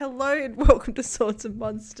and welcome to Swords and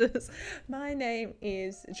Monsters. My name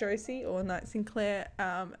is Josie, or Knight Sinclair,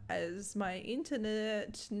 as my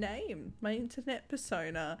internet name, my internet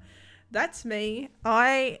persona. That's me.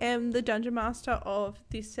 I am the Dungeon Master of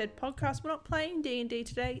this said podcast. We're not playing D&D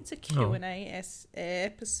today. It's a Q&A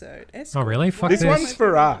episode. Oh, really? Fuck this one's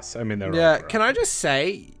for us. I mean, they're all for can us. I just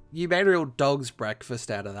say, you made a real dog's breakfast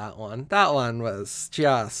out of that one. That one was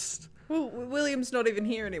just... Well, William's not even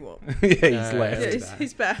here anymore. Yeah, he's left. Yeah,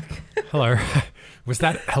 he's back. Hello. Was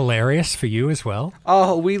that hilarious for you as well?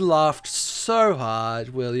 Oh, we laughed so hard,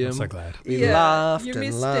 William. I'm so glad. We laughed you and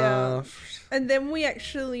missed laughed. out. And then we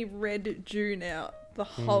actually read June out the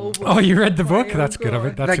whole book. Oh, you read the book? Oh, That's good of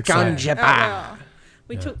it. That's The exciting. Gunja Out loud.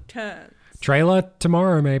 We Yeah. took turns. Trailer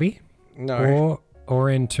tomorrow, maybe. No. Or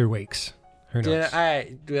in 2 weeks. Who knows? Yeah,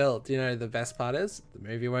 hey, Will, do you know the best part is? The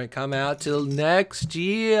movie won't come out till next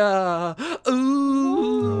year.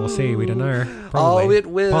 Ooh. We'll see. We don't know. Probably. Oh, it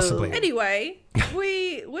will. Possibly. Anyway,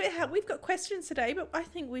 we've got questions today, but I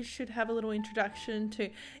think we should have a little introduction to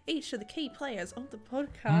each of the key players of the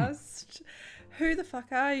podcast. Who the fuck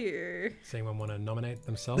are you? Does anyone want to nominate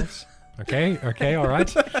themselves? Okay, all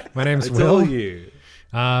right. My name's It's Will. all you.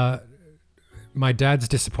 My dad's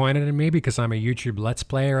disappointed in me because I'm a YouTube Let's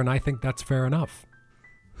Player, and I think that's fair enough.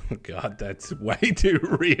 Oh, God, that's way too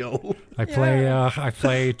real. I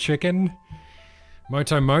play chicken.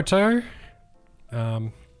 Moto.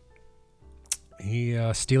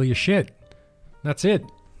 He steal your shit. That's it.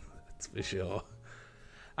 That's for sure.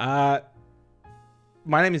 My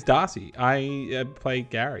name is Darcy. I play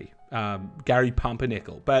Gary. Gary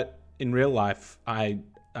Pumpernickel. But in real life, I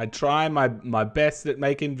try my best at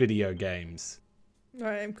making video games.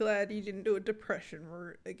 I'm glad you didn't do a depression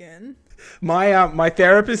route again. My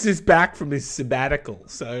therapist is back from his sabbatical,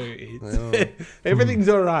 so everything's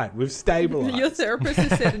all right. We've stabilized. Your therapist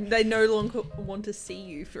has said they no longer want to see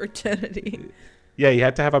you for eternity. Yeah, you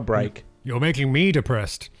had to have a break. You're making me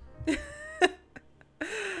depressed.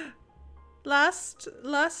 Last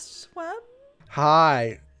one?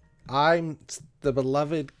 Hi, I'm the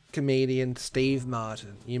beloved comedian Steve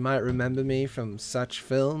Martin. You might remember me from such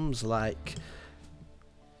films like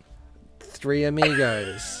Three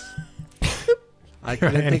Amigos. I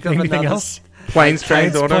couldn't think of Anything another. else? Planes,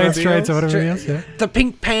 trains, automobiles. Trains, automobiles, yeah. The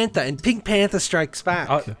Pink Panther and Pink Panther Strikes Back.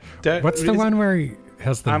 What's the one where he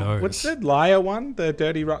has the nose? What's the liar one? The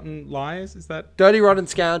Dirty Rotten Liars? Is that? Dirty Rotten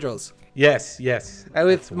Scoundrels. Yes. And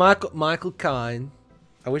with Michael Caine.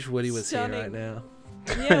 I wish Woody was here right Stunning. now.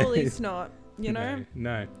 Yeah, well, he's not. You know?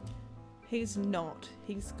 No. He's not.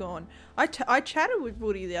 He's gone. I chatted with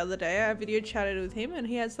Woody the other day. I video chatted with him, and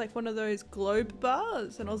he has like one of those globe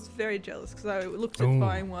bars, and I was very jealous because I looked at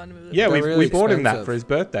buying one. Yeah, They're we really bought him that expensive. for his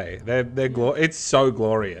birthday. It's so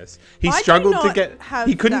glorious. He I do struggled to not get. have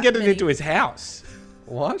He couldn't that get it many. into his house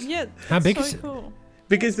What? Yeah, How that's big so is it? cool.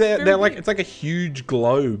 because Very they're like big. it's like a huge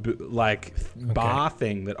globe bar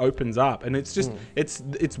thing that opens up, and it's just its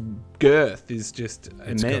girth is just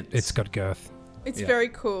immense. It's got girth. It's Yeah. very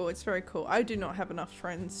cool. It's very cool. I do not have enough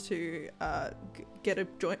friends to get a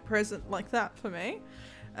joint present like that for me.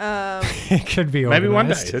 It could be Maybe one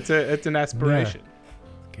day. organized. It's an aspiration.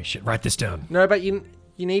 Okay, shit, write this down. No, but you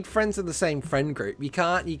need friends in the same friend group. You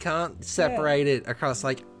can't separate it across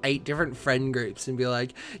like 8 different friend groups and be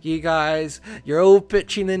like, you guys, you're all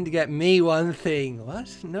pitching in to get me one thing. What?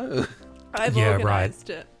 No. I've Yeah, right. organized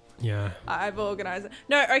it. Yeah. I've organized it.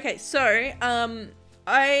 No, okay, so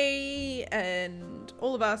I and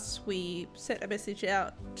all of us, we sent a message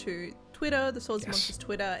out to Twitter, the Swords and Monsters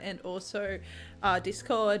Twitter, and also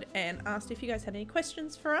Discord, and asked if you guys had any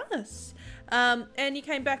questions for us. And you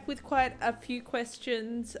came back with quite a few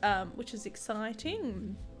questions, which is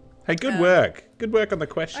exciting. Hey, good work. Good work on the I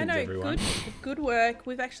questions, know, everyone. good work.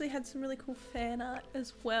 We've actually had some really cool fan art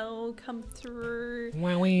as well come through.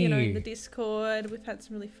 Wowee. You know, in the Discord, we've had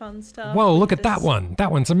some really fun stuff. Whoa, We look did at that this- one.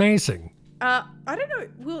 That one's amazing. I don't know.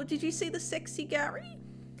 Will, did you see the sexy Gary?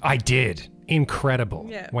 I did. Incredible.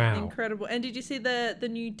 Yeah. Wow. Incredible. And did you see the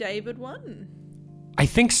new David one? I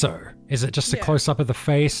think so. Is it just a Yeah. close up of the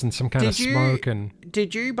face and some kind of smoke and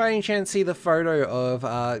Did you by any chance see the photo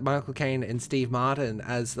of Michael Caine and Steve Martin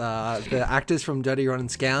as the actors from Dirty Rotten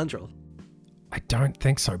Scoundrel? I don't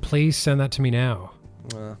think so. Please send that to me now.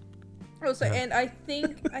 Also, and I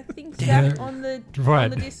think Yeah. Zach on the Right.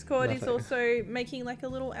 Discord is Nothing. also making like a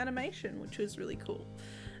little animation, which was really cool.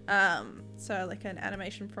 So like an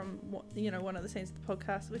animation from one of the scenes of the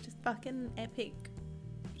podcast, which is fucking epic.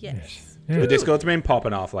 Yes. Yeah. The Discord's been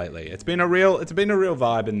popping off lately. It's been a real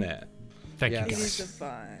vibe in there. Thank Yeah. you It is guys. a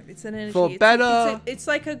vibe. It's an energy. For better it's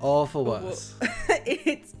like a or for worse.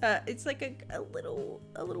 it's It's like a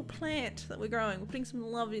little plant that we're growing. We're putting some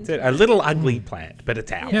love It's into a it. little ugly plant, but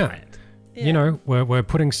it's our Yeah. plant. Yeah. You know, we're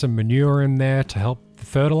putting some manure in there to help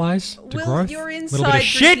fertilize to Will, growth. you're Little bit inside of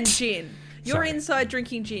drinking shit. gin. You're Sorry. inside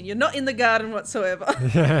drinking gin. You're not in the garden whatsoever.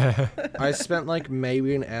 I spent like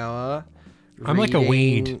maybe an hour. I'm like a reading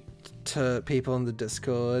weed. to people on the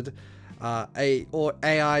Discord.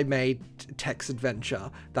 AI made text adventure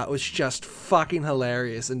that was just fucking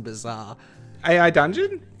hilarious and bizarre. AI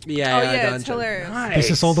Dungeon? Yeah, Oh AI yeah, it's Dungeon. hilarious. Nice. This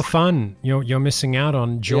is all the fun. You're missing out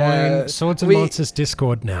on. Join Yeah, Swords and we- Monsters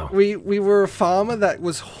Discord now. We were a farmer that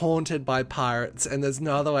was haunted by pirates, and there's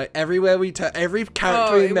no other way. Everywhere we turn, every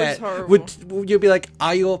character Oh, we it was met horrible. you'd be like,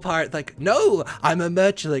 "Are you a pirate?" Like, "No, I'm a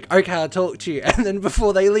merchant." Like, "Okay, I'll talk to you." And then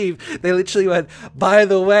before they leave, they literally went, "By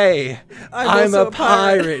the way, I'm also a a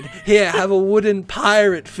pirate." pirate. Here, have a wooden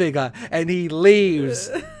pirate figure," and he leaves.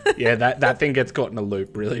 Yeah, that thing gets caught in a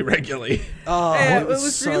loop really regularly. Oh, Yeah, it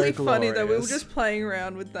was so really funny though. We were glorious. just playing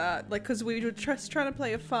around with that, like, because we were just trying to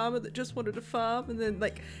play a farmer that just wanted to farm, and then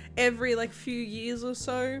like every like few years or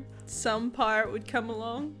so, some pirate would come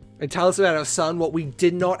along. And tell us about our son, what we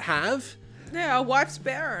did not have. Yeah, our wife's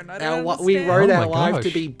barren. I don't We understand. wrote Oh our my wife to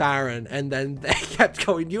gosh. be barren, and then they kept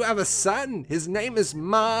going, "You have a son. His name is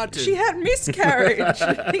Martin." She had miscarriage.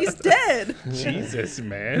 He's dead. Jesus,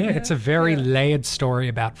 man. Yeah, it's a very layered story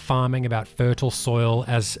about farming, about fertile soil,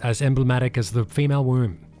 as emblematic as the female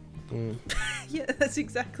womb. Yeah, that's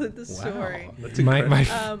exactly the story. Wow, that's My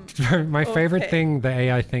incredible. my favorite okay. thing, the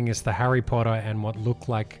AI thing, is the Harry Potter and what looked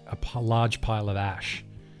like a large pile of ash.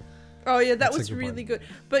 Oh yeah, that That's a was good one. really good.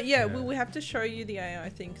 But yeah, we have to show you the AI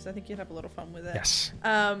thing because I think you'd have a lot of fun with it. Yes.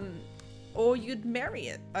 Or you'd marry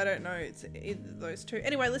it. I don't know. It's either of those two.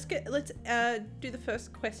 Anyway, let's do the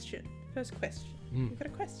first question. You've got a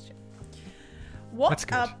question. What That's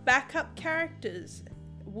good. backup characters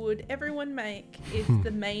would everyone make if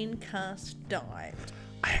the main cast died?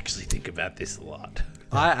 I actually think about this a lot.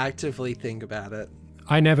 I actively think about it.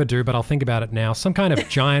 I never do, but I'll think about it now. Some kind of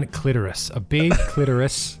giant clitoris, a big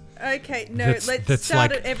clitoris. Okay, no, That's let's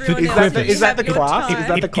start like at everyone Is else. that the- You Is that have the your class? time. Is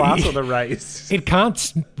that the class or the race? It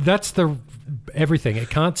can't. That's the everything.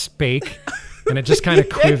 It can't speak, and it just kind of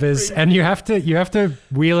quivers. And you have to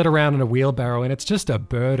wheel it around in a wheelbarrow, and it's just a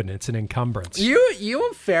burden. It's an encumbrance. You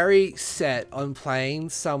are very set on playing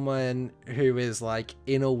someone who is like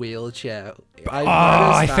in a wheelchair.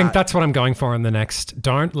 I think that's what I'm going for in the next.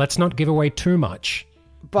 Let's not give away too much.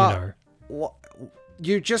 But you know. what,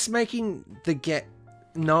 you're just making the get.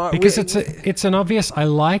 No, Because it's an obvious. I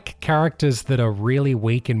like characters that are really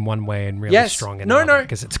weak in one way and really strong in another.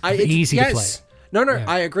 Because it's easy to play. No, Yeah.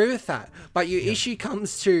 I agree with that. But your issue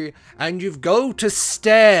comes to, and you go to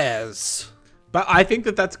stairs. But I think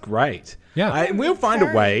that's great. Yeah. We'll find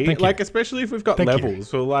a way. Thank you. Like, especially if we've got Thank you.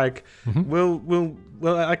 levels. We'll like, we'll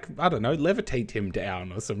like, I don't know, levitate him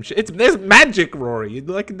down or some shit. There's magic, Rory.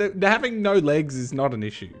 Like, having no legs is not an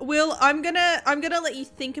issue. Will, I'm gonna let you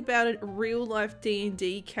think about a real life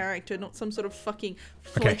D&D character, not some sort of fucking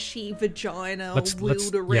fleshy vagina Let's-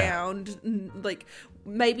 wheeled yeah. around, like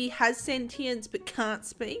maybe has sentience but can't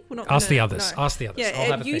speak. We're not Ask the gonna- others. no. Ask the others. Yeah,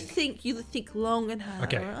 I'll have a you think. think long and hard.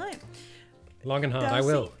 Okay. All right. Long and hard. I Darcy?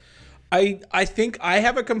 will. I think I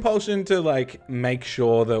have a compulsion to like make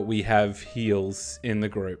sure that we have heals in the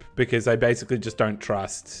group because I basically just don't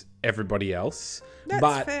trust everybody else. That's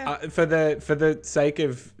but fair. For the sake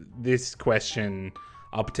of this question,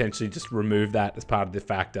 I'll potentially just remove that as part of the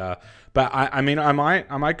factor. But I mean I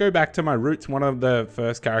might go back to my roots. One of the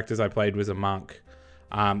first characters I played was a monk.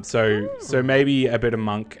 So maybe a bit of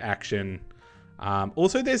monk action.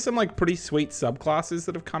 Also, there's some like pretty sweet subclasses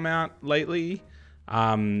that have come out lately.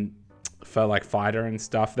 For like fighter and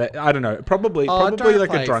stuff that I don't know, probably Don't like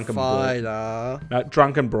play a drunken fighter.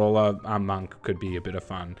 drunken brawler monk could be a bit of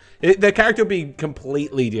fun. The character would be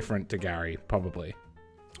completely different to Gary, probably.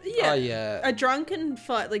 Yeah. Oh, yeah. A drunken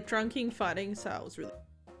fighting style was really.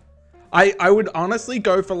 I would honestly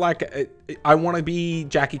go for like I want to be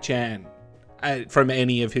Jackie Chan from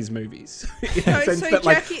any of his movies in the sense so that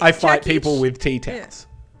like Jackie- I fight Jackie people Ch- with tea towels.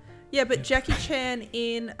 Yeah, but Jackie Chan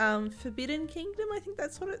in Forbidden Kingdom, I think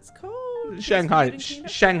that's what it's called. Shanghai Forbidden Kingdom?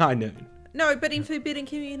 Shanghai Noon. No, but in Forbidden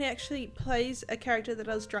Kingdom, he actually plays a character that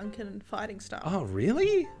does drunken fighting style. Oh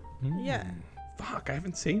really? Yeah, Fuck, I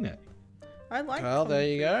haven't seen it. I like. Well, there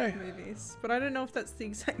you comic go. book movies, but I don't know if that's the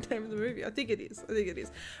exact name of the movie. I think it is.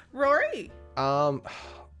 Rory.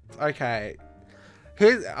 Okay.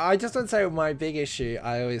 I just want to say my big issue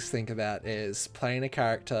I always think about is playing a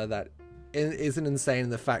character that isn't insane in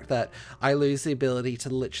the fact that I lose the ability to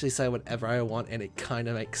literally say whatever I want and it kind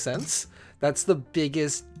of makes sense. That's the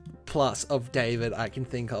biggest plus of David I can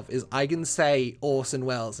think of is I can say Orson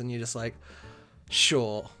Welles and you're just like,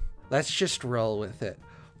 sure, let's just roll with it.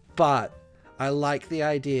 But I like the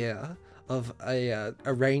idea of a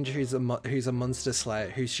ranger who's a monster slayer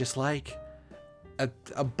who's just like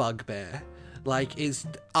a bugbear, like is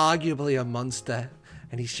arguably a monster,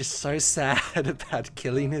 and he's just so sad about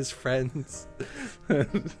killing his friends.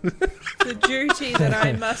 The duty that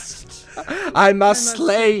I must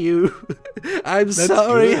slay you. I'm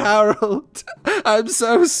sorry, good. Harold. I'm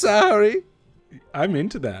so sorry. I'm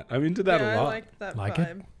into that. I'm into that Yeah, a I lot. like that Like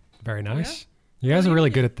vibe. it? Very nice. You guys are really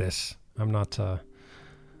good at this. I'm not.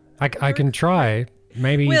 I can try.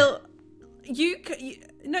 Maybe. Well, but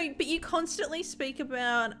you constantly speak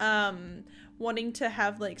about wanting to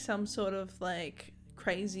have like some sort of like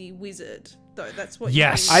crazy wizard, though. That's what.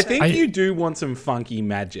 Yes. You I say. think you do want some funky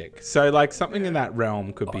magic. So like something in that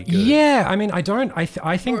realm could be good. Yeah, I mean, I don't. I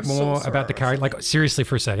think Or a more sorcerer about the or character. Like seriously,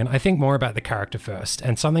 for a second, I think more about the character first.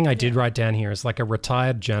 And something I did write down here is like a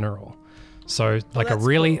retired general. So like that's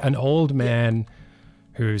an old man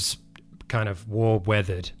who's kind of war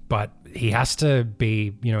weathered, but he has to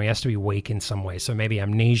be, he has to be weak in some way. So maybe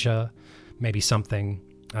amnesia, maybe something.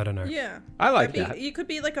 I don't know. Yeah, I like Maybe that. You could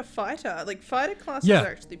be like a fighter. Like fighter classes Yeah. are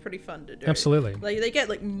actually pretty fun to do. Absolutely. Like they get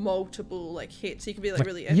like multiple like hits. You can be like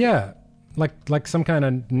really epic. Yeah, like some kind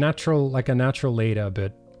of natural, like a natural leader,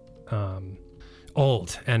 but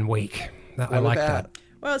old and weak. I like that.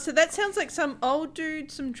 Well, so that sounds like some old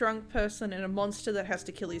dude, some drunk person, and a monster that has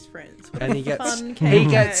to kill his friends. What And a he gets fun he KK.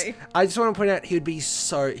 gets I just want to point out he would be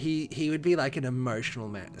he would be like an emotional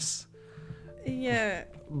mess. Yeah.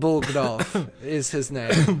 Bulgdorf is his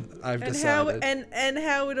name. I've And how decided. and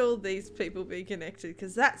how would all these people be connected?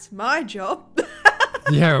 Because that's my job.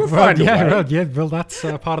 Yeah, well, find a yeah, way. well, that's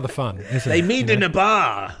part of the fun, isn't They it? meet in a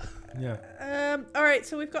bar. Yeah. All right,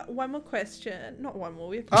 so we've got one more question. Not one more.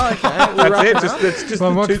 We have Oh, okay. That's it. It's just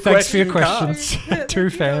Well, the two thanks for your question cards. questions. Two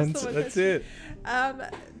fans. That's it.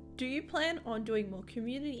 Do you plan on doing more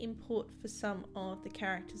community input for some of the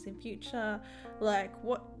characters in future? Like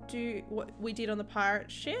what we did on the pirate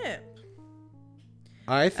ship?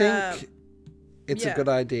 I think it's yeah. a good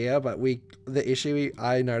idea, but the issue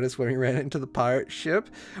I noticed when we ran into the pirate ship,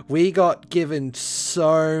 we got given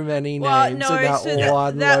so many Well, names no, in that so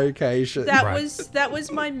one that- location. That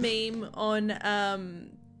was my meme on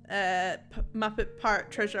Muppet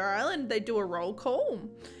Pirate Treasure Island. They do a roll call.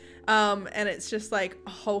 And it's just like a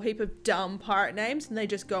whole heap of dumb pirate names, and they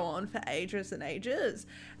just go on for ages and ages.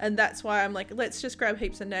 And that's why I'm like, let's just grab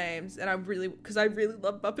heaps of names. And because I really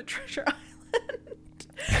love Muppet Treasure Island.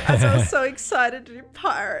 As I was so excited to do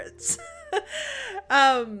pirates.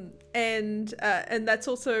 And that's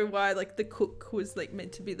also why like the cook was like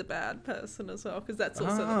meant to be the bad person as well, because that's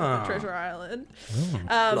also the Muppet Treasure Island.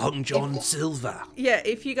 Long John Silver. Yeah,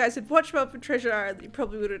 if you guys had watched Muppet Treasure Island, you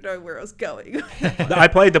probably would have known where I was going. I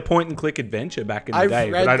played the point and click adventure back in the I've day,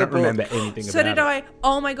 read but I the don't book. remember anything So about did it. I.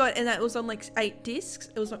 Oh my god! And that was on like 8 discs.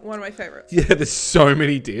 It was like one of my favorites. Yeah, there's so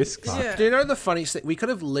many discs. Yeah. Do you know the funniest thing? We could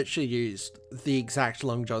have literally used the exact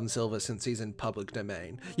Long John Silver since he's in public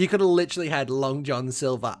domain. You could have literally had Long John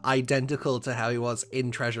Silver identical to how he was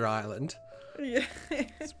in Treasure Island. Yeah.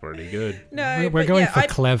 It's pretty good. No, We're but going yeah,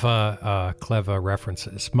 for clever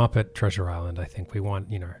references. Muppet Treasure Island. I think we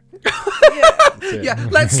want, Yeah,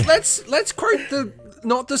 let's quote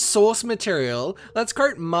not the source material. Let's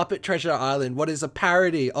quote Muppet Treasure Island, what is a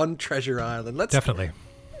parody on Treasure Island. Let's definitely.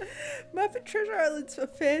 Muppet Treasure Island's a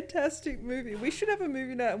fantastic movie. We should have a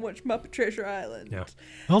movie night and watch Muppet Treasure Island. Yeah,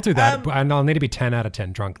 I'll do that, and I'll need to be 10 out of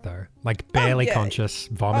 10 drunk though, like barely yeah. conscious,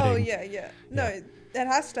 vomiting. Oh yeah. No, that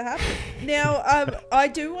has to happen. Now, I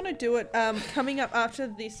do want to do it. Coming up after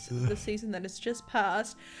the season that has just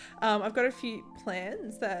passed, I've got a few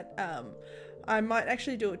plans that I might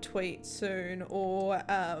actually do a tweet soon, or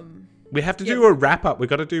We have to do a wrap up. We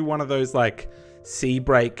got to do one of those like sea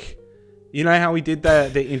break. You know how we did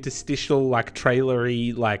the interstitial like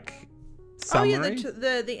trailery like summary? Oh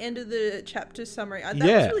yeah, the end of the chapter summary. That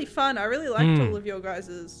Yeah. was really fun. I really liked all of your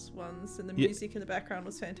guys' ones, and the music in the background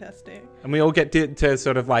was fantastic. And we all get to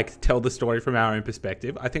sort of like tell the story from our own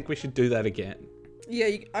perspective. I think we should do that again. Yeah,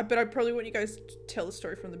 but I probably want you guys to tell the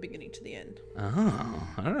story from the beginning to the end. Oh,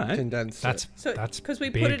 all right. condense That's So because we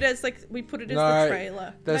big. put it as the No,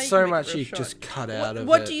 trailer. there's Now you so can make it much real you short. just cut out of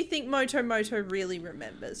What it. do you think Moto really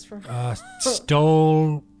remembers from?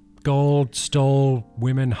 stole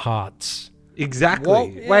women hearts. Exactly.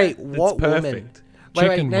 What? Yeah. Wait, It's what woman? perfect. Wait,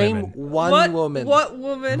 Chicken name women. one woman. What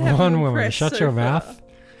woman? have One you woman. impressed Shut so your far? mouth.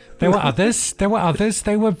 There were others. They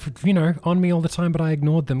were, on me all the time, but I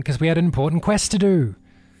ignored them because we had an important quest to do.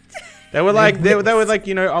 They were like, they were like,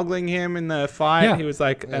 ogling him in the fight. Yeah. He was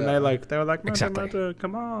like, and they were like, Exactly. Moto,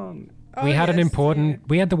 come on. We had an yes, important.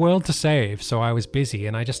 We had the world to save, so I was busy,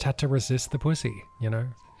 and I just had to resist the pussy.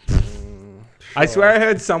 I swear I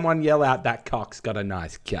heard someone yell out, "That cock's got a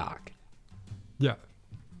nice cock." Yeah,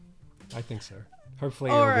 I think so.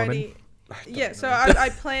 Hopefully, you're a woman. Alrighty. Yeah, so I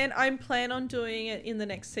plan on doing it in the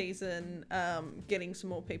next season, getting some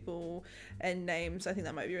more people and names. I think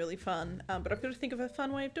that might be really fun. But I've got to think of a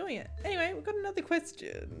fun way of doing it. Anyway, we've got another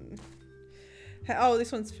question. Oh,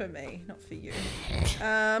 this one's for me, not for you.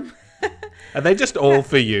 Are they just all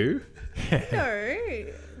for you?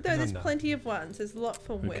 No, there's no. plenty of ones. There's a lot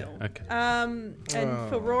for Will. Okay. And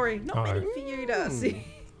for Rory, not many for you, Darcy.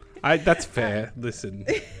 That's fair. Listen.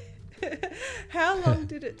 How long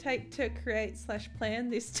did it take to create / plan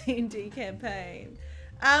this D&D campaign?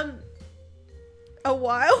 A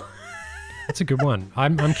while. That's a good one.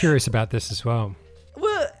 I'm curious about this as well.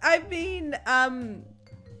 Well, I mean,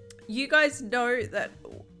 you guys know that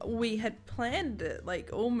we had planned it, like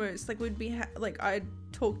almost, like we'd be, I'd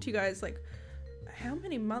talk to you guys like, how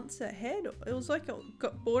many months ahead? It was like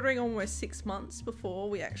got bordering almost 6 months before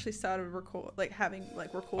we actually started recording.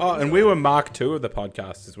 Oh, and we were Mark II of the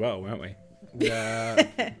podcast as well, weren't we? Yeah.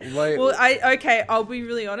 Wait. Well, I'll be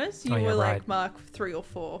really honest. You Oh, yeah, were like right. Mark 3 or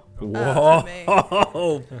 4. Whoa. For me. Fuck.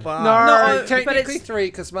 No, but technically it's- 3,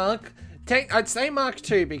 because I'd say Mark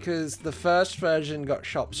 2 because the first version got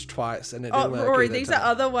shops twice and it Oh, didn't work. Rory, either these time. are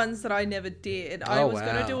other ones that I never did. I Oh, was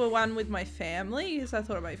going wow. to do a one with my family because I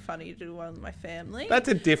thought it might be funny to do one with my family. That's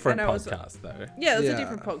a different And I was- podcast, though. Yeah, it's Yeah. a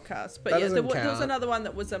different podcast. But That yeah, there doesn't was count. another one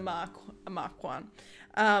that was a Mark 1.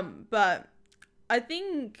 But I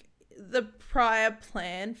think the prior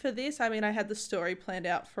plan for this, I mean, I had the story planned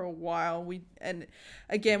out for a while. We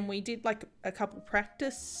did like a couple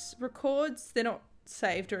practice records. They're not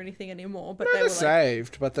saved or anything anymore, but they They're were like,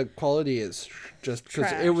 saved, but the quality is just because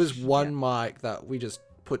it was Trash, one mic that we just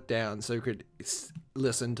put down so we could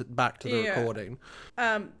listen back to the Yeah. recording.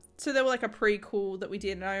 so they were like a prequel that we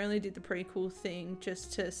did, and I only did the prequel thing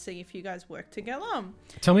just to see if you guys work together.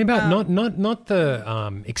 Tell me about not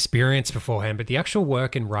the experience beforehand, but the actual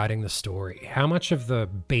work in writing the story. How much of the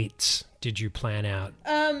beats did you plan out?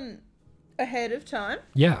 Ahead of time.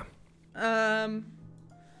 Yeah.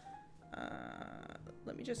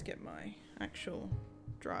 Let me just get my actual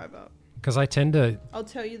drive up. Because I tend to I'll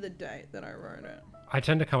tell you the date that I wrote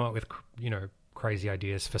it. come up with crazy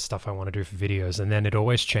ideas for stuff I want to do for videos, and then it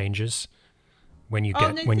always changes when you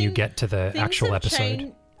get to the actual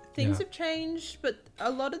episode. Things have changed, but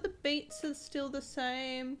a lot of the beats are still the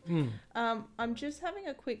same. I'm just having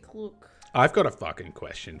a quick look. I've got a fucking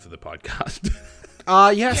question for the podcast.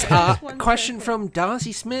 Yes. Just one Question second. from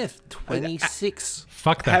Darcy Smith, 26.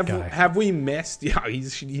 Fuck that guy. have we messed? Yeah,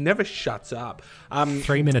 he never shuts up.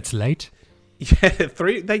 3 minutes late. Yeah,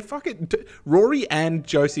 3. They fucking Rory and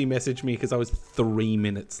Josie messaged me because I was 3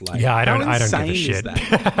 minutes late. Yeah, I don't How give a insane is shit.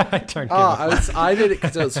 that? I don't give a fuck. I did it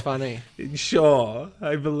because it was funny. Sure,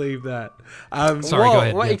 I believe that. Sorry, go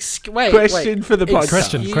ahead. Wait, Yeah. wait, Question for the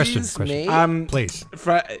podcast. Question. Me? Please.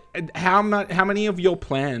 For how many of your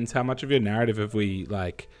plans, how much of your narrative have we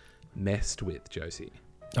messed with, Josie?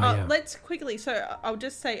 Oh, yeah. Let's quickly. So I'll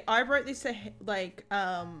just say I wrote this way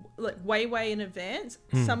in advance.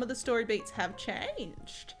 Some of the story beats have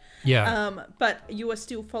changed. Yeah. But you are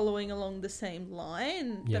still following along the same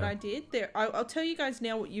line that Yeah. I did. I'll tell you guys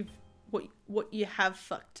now what you have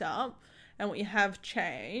fucked up and what you have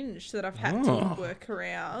changed that I've had to work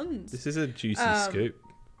around. This is a juicy scoop.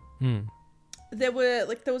 There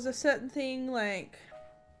was a certain thing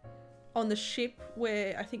on the ship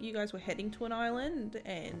where I think you guys were heading to an island,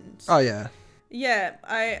 and Oh, yeah. yeah,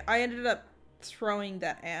 I ended up throwing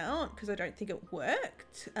that out because I don't think it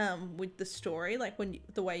worked with the story,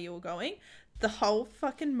 the way you were going. The whole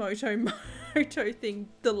fucking moto thing,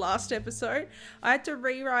 the last episode, I had to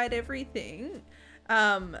rewrite everything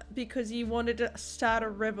because you wanted to start a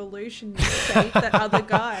revolution to save that other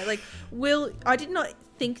guy. I did not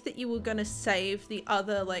think that you were going to save the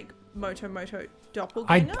other moto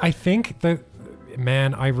doppelganger. I think I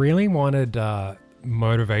really wanted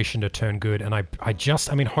motivation to turn good, and I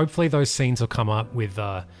mean, hopefully those scenes will come up with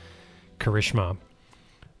Karishma.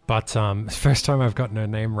 But first time I've gotten her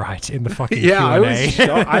name right in the fucking Yeah, Q&A. I was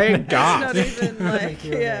shocked. I It's not gasped.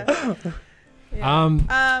 even yeah.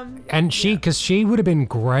 And because she would have been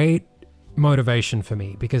great motivation for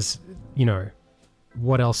me, because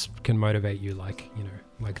what else can motivate you like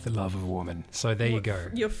the love of a woman? So there you go.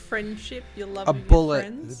 Your friendship, your love A of bullet.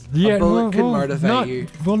 your friends. A bullet can motivate you.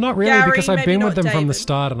 Well, not really, Gary, because I've maybe been with not them from the David.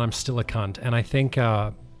 start, and I'm still a cunt. And I think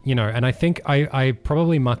you know, and I think I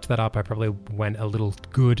probably mucked that up. I probably went a little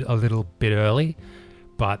bit early,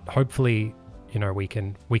 but hopefully, you know, we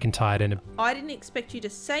can tie it in. I didn't expect you to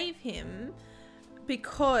save him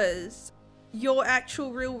because your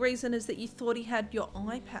actual real reason is that you thought he had your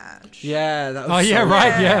eye patch. Yeah, that was Oh yeah,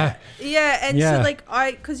 right, yeah. Yeah, and Yeah. so like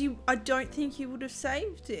I don't think you would have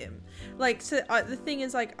saved him. Like, so the thing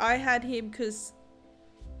is, like, I had him because,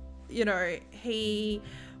 you know, he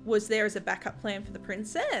was there as a backup plan for the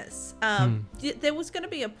princess. There was going to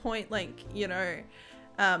be a point, like, you know,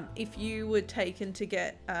 if you were taken to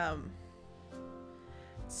get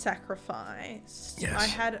sacrificed.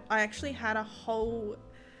 Yes. I actually had a whole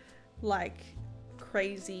like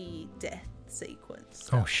crazy death sequence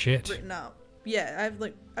Oh shit. written up. Yeah, I have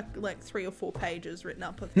like 3 or 4 pages written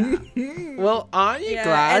up of that. Well, aren't you Yeah,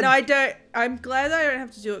 glad? and I'm glad I don't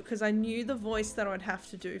have to do it because I knew the voice that I would have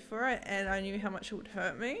to do for it, and I knew how much it would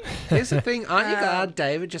hurt me. Here's the thing, aren't you glad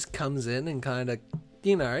David just comes in and kind of,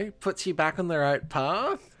 you know, puts you back on the right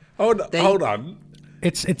path? Hold on.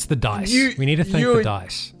 It's the dice. You- We need to thank you- the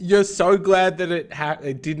dice. You're so glad that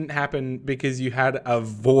it didn't happen because you had a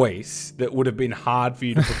voice that would have been hard for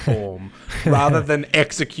you to perform rather than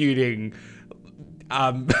executing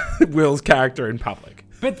Will's character in public.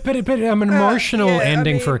 But an emotional yeah, I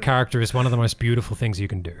ending for a mean- character is one of the most beautiful things you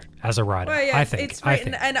can do as a writer. Well, yeah, I think. it's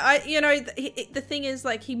written, and the thing is,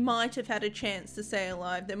 like, he might have had a chance to stay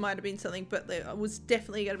alive. There might have been something, but there was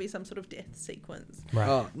definitely going to be some sort of death sequence Right.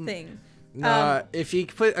 Oh, thing. no, if you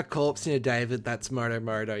put a corpse near David, that's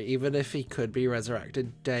Moto. Even if he could be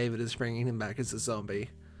resurrected, David is bringing him back as a zombie.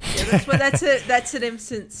 Yeah, that's an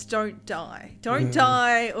instance. Don't die. Don't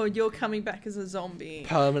die, or you're coming back as a zombie.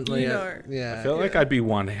 Permanently, You know. yeah. I feel like I'd be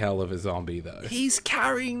one hell of a zombie though. He's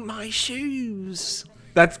carrying my shoes.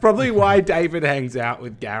 That's probably why David hangs out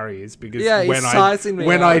with Gary, is because Yeah, he's when sizing me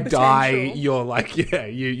when up. I die, Potential. you're like, yeah,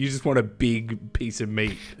 you just want a big piece of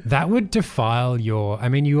meat. That would defile your. I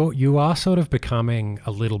mean, you are sort of becoming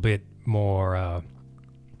a little bit more.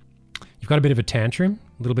 You've got a bit of a tantrum,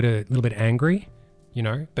 a little bit angry, you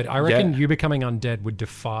know. But I reckon Yeah. you becoming undead would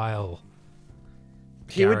defile.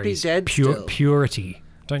 He would be Gary's dead still. purity.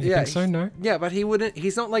 Don't you think so? No. Yeah, but he wouldn't.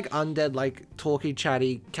 He's not like undead, like talky,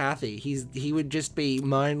 chatty Kathy. He would just be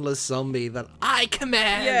mindless zombie that I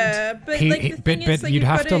command. Yeah, but He- like he- the but- thing but is, like, you'd you've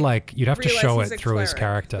have got to, like, you'd have to realize show he's it a through his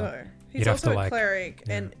cleric, character. though. He's You'd have to, also a like- cleric,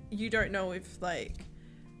 and you don't know if like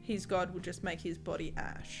his god will just make his body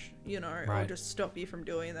ash, you know, or Right. just stop you from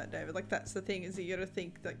doing that, David. Like, that's the thing, is you got to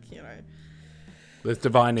think, like, you know. There's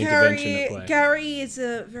divine intervention at play. Gary is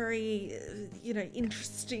a very,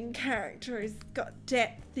 interesting character. He's got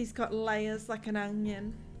depth. He's got layers like an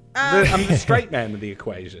onion. I'm the straight man of the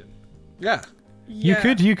equation. Yeah. You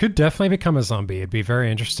could definitely become a zombie. It'd be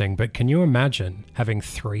very interesting. But can you imagine having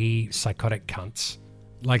 3 psychotic cunts?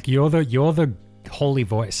 Like you're the holy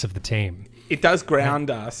voice of the team. It does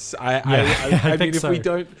ground us. I I mean, think if so. we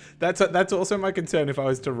don't, that's also my concern. If I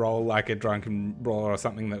was to roll like a drunken brawler or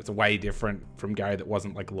something that's way different from Gary, that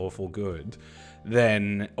wasn't like lawful good,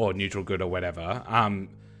 then or neutral good or whatever,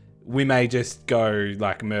 we may just go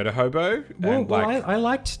like murder hobo. And I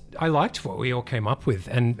liked what we all came up with,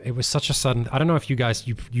 and it was such a sudden. I don't know if you guys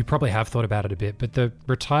you probably have thought about it a bit, but the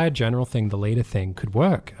retired general thing, the leader thing, could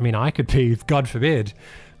work. I mean, I could be, God forbid,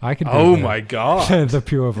 I could be. oh my god. the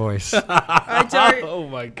pure voice. I don't. Oh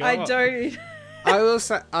my god. I don't. I will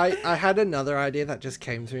say I had another idea that just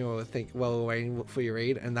came to me while we're waiting for your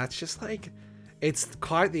read, and that's just like it's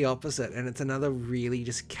quite the opposite, and it's another really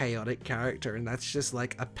just chaotic character, and that's just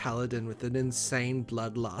like a paladin with an insane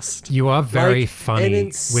bloodlust. You are very Like, funny an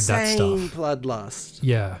with that insane stuff. bloodlust.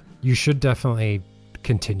 Yeah, you should definitely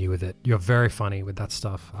continue with it. You're very funny with that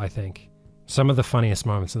stuff, I think. Some of the funniest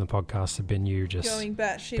moments in the podcast have been you just Going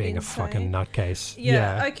batshit being insane. a fucking nutcase.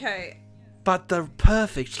 Yeah. Okay. But the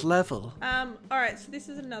perfect level. All right. So this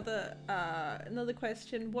is another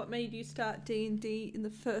question. What made you start D&D in the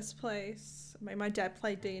first place? I mean, my dad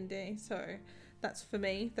played D&D, so that's for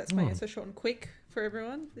me. That's my answer, short and quick for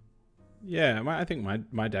everyone. Yeah, I think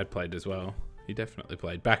my dad played as well. He definitely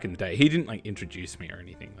played back in the day. He didn't like introduce me or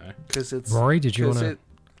anything though. Because it's Rory, did you want to?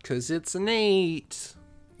 Because it's neat.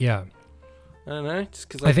 Yeah. I don't know. Just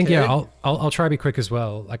because I think I'll try to be quick as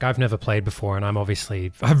well. Like I've never played before, and I'm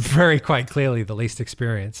very quite clearly the least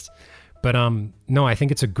experienced. But no, I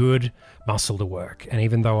think it's a good muscle to work. And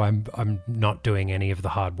even though I'm not doing any of the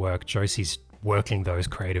hard work, Josie's working those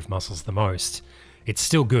creative muscles the most. It's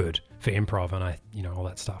still good for improv and all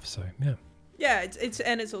that stuff. So yeah. Yeah,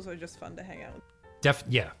 it's also just fun to hang out with.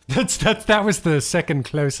 Yeah. That was the second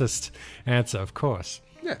closest answer, of course.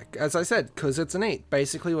 Yeah, as I said, because it's neat.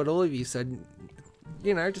 Basically, what all of you said.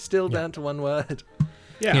 Distilled down to one word.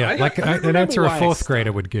 Yeah, like I don't an answer a remember why I fourth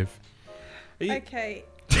grader would give. Okay.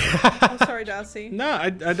 Oh, sorry, Darcy. No, I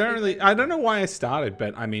don't really. I don't know why I started,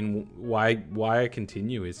 but I mean, why I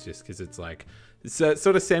continue is just because it's like it's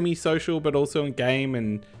sort of semi-social, but also in game,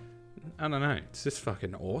 and I don't know. It's just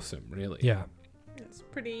fucking awesome, really. Yeah. It's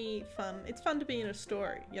pretty fun. It's fun to be in a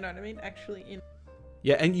story. You know what I mean? Actually, in.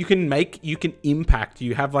 Yeah, and you can impact.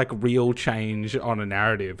 You have like real change on a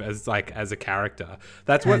narrative as a character.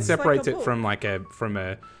 That's what It's like separates a it book. from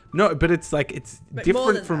a. No, but it's like it's But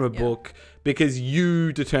more different than from that, a yeah. book because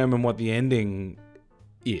you determine what the ending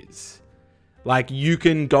is. Like you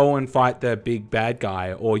can go and fight the big bad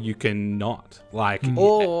guy, or you can not. Like,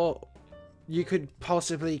 Or you could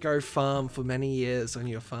possibly go farm for many years on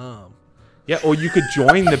your farm. yeah, or you could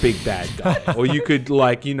join the big bad guy, or you could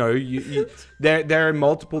like you there are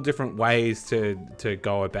multiple different ways to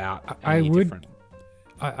go about. I any would- different-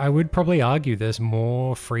 I would probably argue there's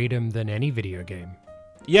more freedom than any video game.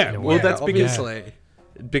 Yeah, in a well, way. that's because Obviously.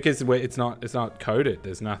 it's not coded.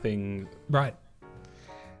 There's nothing. Right.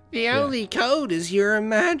 The only code is your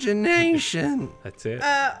imagination. That's it.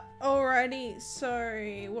 Alrighty.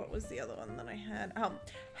 So, what was the other one that I had?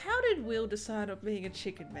 How did Will decide on being a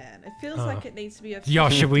chicken man? It feels like it needs to be a. Yeah,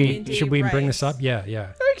 should we D&D bring race. this up? Yeah.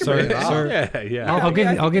 bring it up. Yeah. I'll give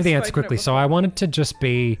Yeah, I think I'll give the we've answer spoken quickly. it So I wanted to just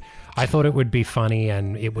be. I thought it would be funny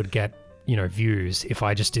and it would get views if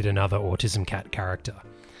I just did another Autism Cat character.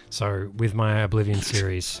 So with my Oblivion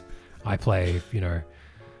series, I play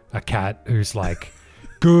a cat who's like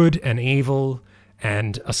good and evil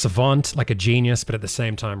and a savant, like a genius, but at the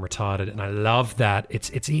same time retarded. And I love that.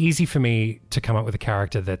 It's easy for me to come up with a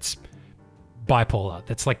character that's bipolar.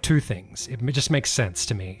 That's like two things. It just makes sense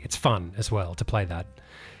to me. It's fun as well to play that.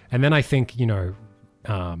 And then I think there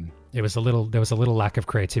was a little lack of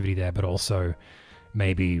creativity there, but also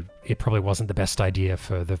maybe it probably wasn't the best idea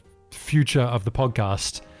for the future of the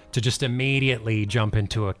podcast to just immediately jump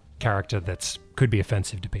into a character that's could be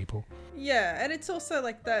offensive to people. Yeah, and it's also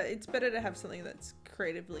like that. It's better to have something that's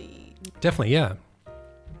creatively. Definitely, yeah.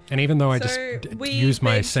 And even though I So just we use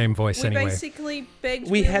my begged- same voice we anyway. basically begged.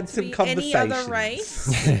 We Will had to some be any other conversations.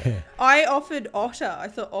 race. I offered otter. I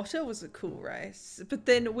thought otter was a cool race, but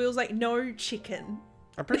then Will's like, no chicken.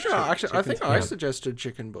 I'm pretty sure. Actually, I think Chicken's I good. suggested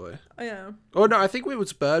chicken boy. Oh, yeah, Oh no, I think it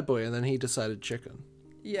was bird boy, and then he decided chicken.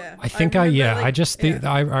 yeah. I think remember, I like, just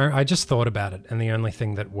I just thought about it, and the only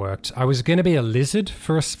thing that worked, I was going to be a lizard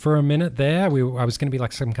for a minute there. I was going to be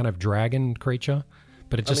like some kind of dragon creature,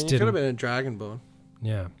 but it just I mean, you could have didn't. been a dragonborn.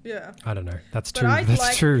 Yeah, Yeah. I don't know. That's But too. I That's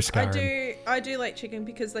like, too Skyrim. I do like chicken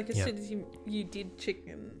because like as Yeah. soon as you did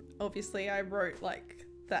chicken, obviously I wrote like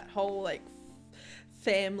that whole like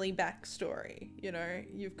family backstory.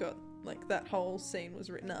 You've got like that whole scene was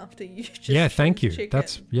written after you. Just Yeah, thank you. chicken.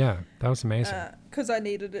 That was amazing. Because I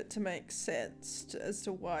needed it to make sense as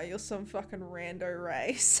to why you're some fucking rando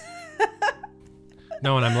race.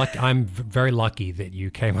 No, and I'm very lucky that you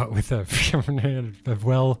came up with a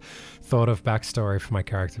well thought of backstory for my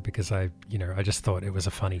character because I just thought it was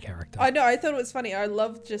a funny character. I know, I thought it was funny. I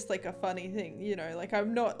love just like a funny thing, like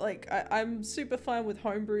I'm not like, I'm super fine with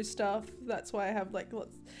homebrew stuff. That's why I have like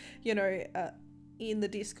lots, in the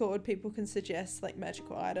Discord, people can suggest like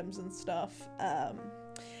magical items and stuff.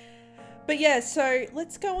 But yeah, so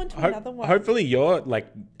let's go on to another one. Hopefully you're like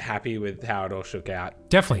happy with how it all shook out.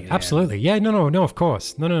 Definitely, Yeah. absolutely. Yeah, no, of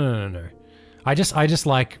course. No. I just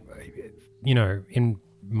like, in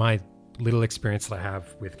my little experience that I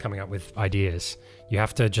have with coming up with ideas, you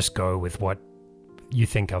have to just go with what you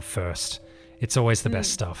think of first. It's always the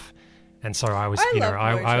best stuff. And so I was, I love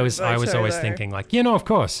I was Moto, always though. thinking like, of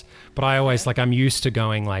course. But I always like, I'm used to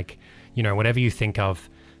going like, whatever you think of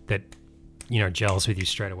that, gels with you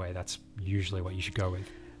straight away. That's usually what you should go with.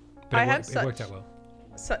 But it worked out well.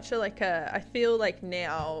 Such I feel like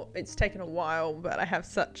now it's taken a while, but I have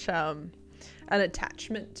such an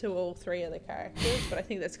attachment to all three of the characters. But I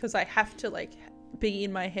think that's because I have to like be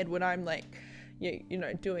in my head when I'm like,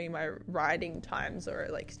 doing my writing times or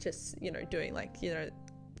like just doing like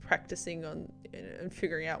practicing on and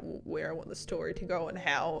figuring out where I want the story to go and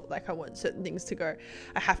how like I want certain things to go.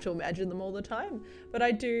 I have to imagine them all the time, but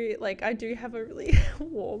I do have a really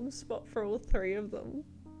warm spot for all three of them.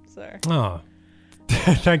 So Oh,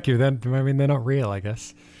 thank you. Then they're not real, I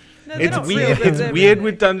guess. no, they're It's not real, weird. but It's they're weird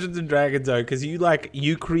really- with Dungeons and Dragons though, because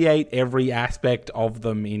you create every aspect of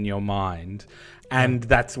them in your mind, and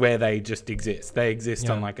that's where they just exist. They exist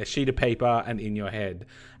on Yeah. like a sheet of paper and in your head,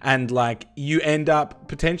 and like you end up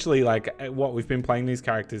potentially like what we've been playing these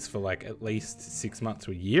characters for like at least 6 months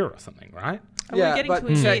to a year or something, right? Oh, we're Yeah, getting but to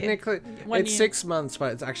a year. technically, 1 it's year. 6 months,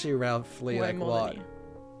 but it's actually roughly Way like more than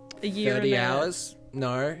what? a year. 30 and hours?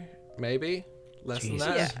 No, maybe. Less than Jesus.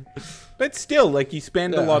 that. But still, like, you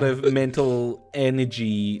spend a Yeah. lot of mental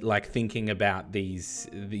energy, like, thinking about these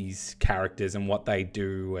characters and what they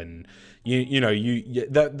do, and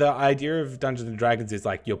the idea of Dungeons and Dragons is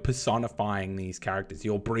like you're personifying these characters,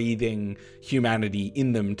 you're breathing humanity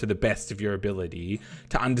in them to the best of your ability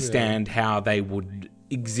to understand how they would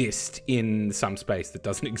exist in some space that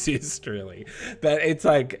doesn't exist really. But it's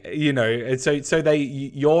like,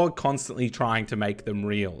 you're constantly trying to make them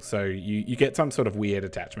real, so you get some sort of weird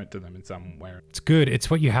attachment to them in some way. It's good. It's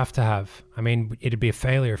what you have to have. I mean, it'd be a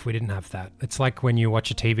failure if we didn't have that. It's like when you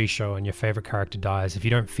watch a TV show and your favorite character dies. If you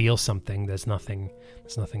don't feel something, there's nothing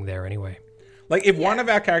there anyway. Like, if one of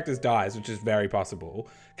our characters dies, which is very possible,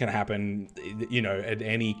 can happen, at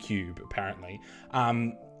any cube, apparently.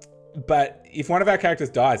 But if one of our characters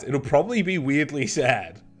dies, it'll probably be weirdly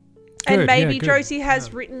sad. And Good, maybe yeah, good. Josie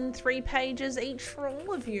has written 3 pages each for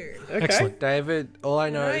all of you. Okay. Excellent. David, all I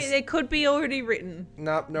know No, is they could be already written.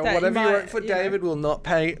 no, that whatever you might- wrote for you know. David will not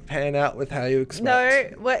pan out with how you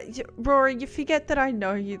expect. No, Rory, you forget that I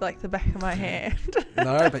know you like the back of my hand.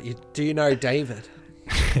 No, but do know David?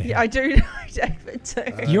 Yeah, I do know David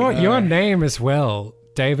too. Your name as well,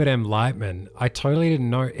 David M. Lightman. I totally didn't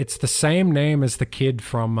know. It's the same name as the kid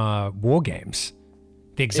from War Games.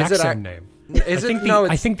 The exact it same name. Is it? No,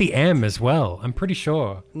 I think the M as well. I'm pretty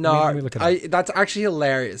sure. No, Let me look it up. that's actually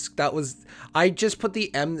hilarious. I just put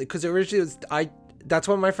the M because originally it was that's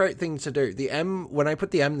one of my favorite things to do. The M, when I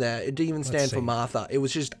put the M there, it didn't even stand for see. Martha. It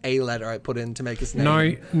was just a letter I put in to make his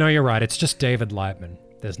name. No, you're right. It's just David Lightman.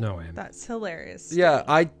 There's no M. That's hilarious. Yeah,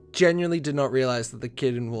 I genuinely did not realize that the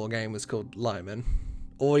kid in War Game was called Lyman,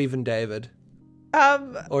 or even David,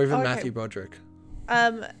 or even okay. Matthew Broderick.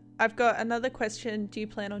 I've got another question. Do you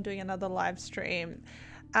plan on doing another live stream?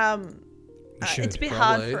 should, It's a bit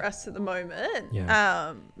probably. hard for us at the moment.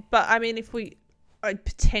 Yeah. But I mean, if we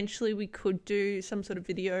potentially we could do some sort of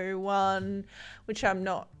video one, which I'm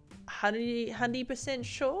not 100%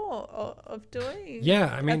 sure of doing. Yeah,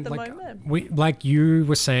 I mean, at the like moment. like you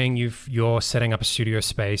were saying, you're setting up a studio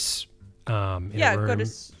space. In Yeah, a room. I've got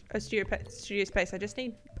a studio space. I just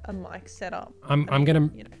need a mic set up. I'm gonna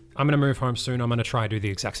you know. I'm gonna move home soon. I'm gonna try to do the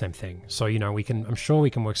exact same thing. So I'm sure we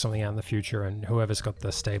can work something out in the future, and whoever's got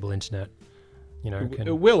the stable internet, can.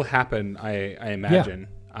 It will happen, I imagine.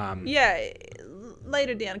 Yeah,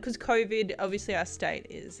 later down, because COVID, obviously our state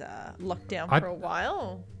is locked down for a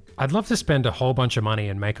while. I'd love to spend a whole bunch of money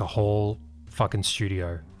and make a whole fucking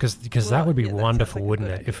studio, because that Well, would be yeah, that sounds wonderful, like a wouldn't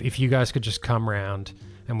good it? If you guys could just come round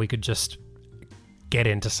and we could just get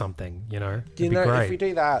into something, it'd Do you be know, great. if we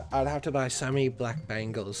do that, I'd have to buy so many black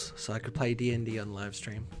bangles so I could play D&D on live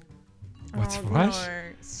stream. What's Oh, what? No,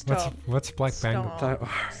 stop. What's Black Bangle? Stop. Don't-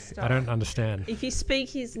 Stop. I don't understand. If you speak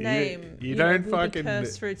his name, You don't will be fucking.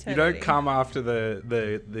 cursed for You eternity. don't come after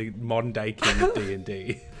the modern day king of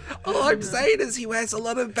D&D. All I'm saying is he wears a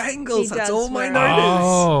lot of bangles. He That's does all my wear- notice.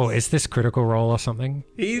 Oh, is this Critical Role or something?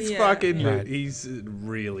 He's Yeah. fucking. Right. He's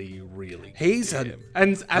really, really. He's good. a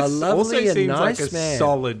and lovely also and seems nice like a man.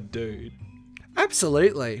 solid dude.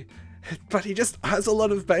 Absolutely. But he just has a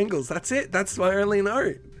lot of bangles. That's it. That's my only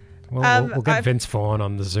note. Well, we'll get I've- Vince Vaughn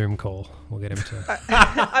on the Zoom call. We'll get him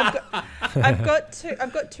to. I've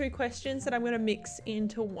got two questions that I'm going to mix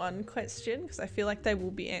into one question because I feel like they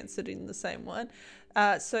will be answered in the same one.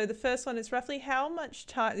 So the first one is roughly how much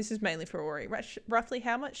time. This is mainly for Rory. Roughly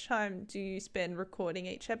how much time do you spend recording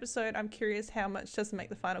each episode? I'm curious how much does it make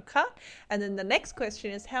the final cut. And then the next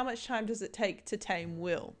question is how much time does it take to tame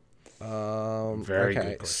Will? Very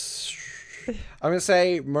okay. good I'm going to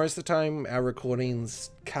say most of the time our recordings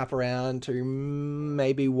cap around to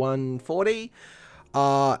maybe 140.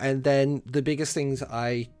 And then the biggest things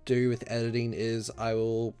I do with editing is I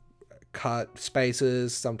will cut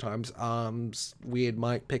spaces, sometimes arms, weird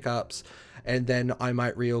mic pickups, and then I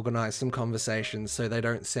might reorganize some conversations so they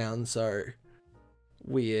don't sound so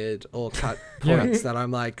weird or cut points that I'm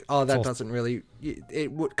like, oh, that doesn't really...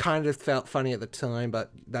 It would kind of felt funny at the time,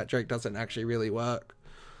 but that joke doesn't actually really work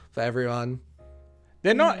for everyone.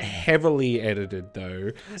 They're not heavily edited though.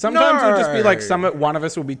 Sometimes it'll just be like one of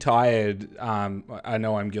us will be tired. I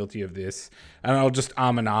know I'm guilty of this, and I'll just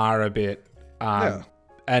and ah a bit,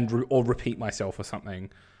 or repeat myself or something.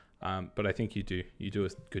 But I think you do a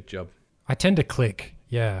good job. I tend to click.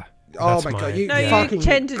 Yeah. Oh That's my god, you No, you fucking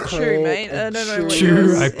tend to chew, click mate. I and don't know what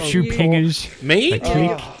Chew, it I is. chew You- pingers. Me? I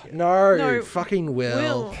click. No, fucking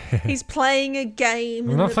Will. He's playing a game.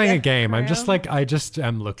 I'm in not the playing a game. I'm background. I just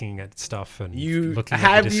am looking at stuff and You looking at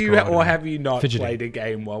have the you Discord or and have you not fidgeting. played a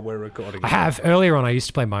game while we're recording? I have. Earlier on, I used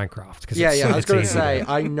to play Minecraft because Yeah, I was it's going to easy say,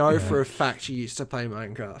 I know for a fact you used to play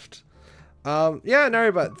Minecraft.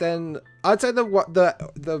 But then I'd say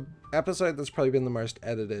the episode that's probably been the most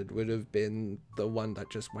edited would have been the one that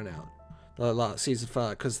just went out. The last season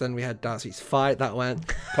 5, because then we had Darcy's fight that went.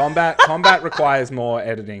 Combat requires more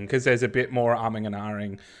editing because there's a bit more umming and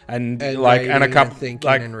ahhing and a waiting couple and thinking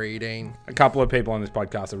like and reading. a couple of people on this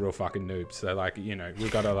podcast are real fucking noobs. So like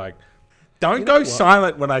we've got to don't go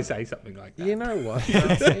silent when I say something like that. You know what,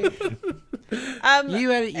 Darcy?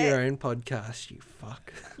 You edit your own podcast, you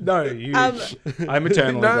fuck. No, I'm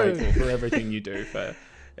eternally grateful for everything you do for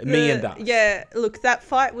me and us. Yeah, look, that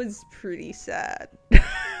fight was pretty sad.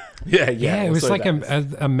 Yeah, it was also like that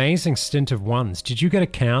an amazing stint of ones. Did you get a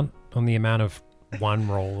count on the amount of one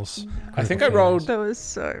rolls? I think I rolled. There was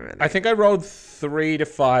so many. I think I rolled 3 to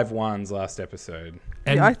 5 ones last episode.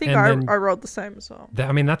 Yeah, I think I rolled the same as well.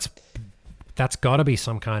 I mean, that's got to be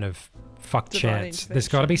some kind of fuck Divine chance. There's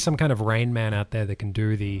got to be some kind of Rain Man out there that can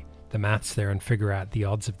do the maths there and figure out the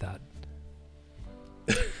odds of that.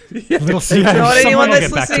 Not anyone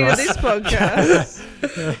that's listening to this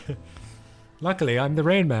podcast. Luckily, I'm the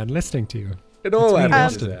Rain Man listening to you. It all me,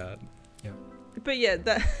 averages Boston. out. But yeah,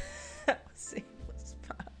 that was seamless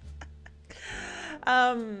part.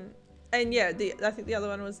 And yeah, I think the other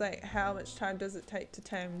one was like, how much time does it take to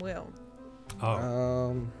tame Will?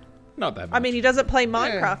 Not that much. I mean, he doesn't play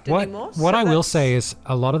Minecraft anymore. What I will say is,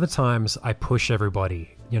 a lot of the times I push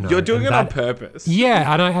everybody. You're doing it on purpose.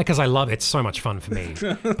 Yeah, I know, because I love it. It's so much fun for me.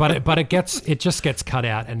 but it just gets cut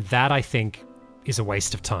out, and that I think is a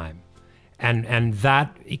waste of time. And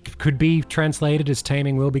that it could be translated as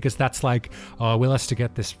taming Will, because that's like, oh, Will has to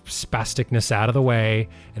get this spasticness out of the way,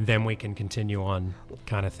 and then we can continue on,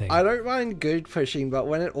 kind of thing. I don't mind good pushing, but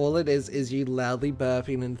when all it is you loudly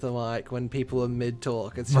burping into the mic when people are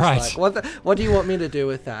mid-talk. It's just like, what do you want me to do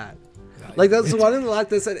with that? Like, that's one in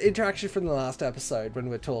there's an interaction from the last episode when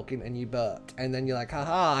we're talking and you burped, and then you're like,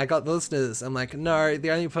 haha, I got listeners. I'm like, no, the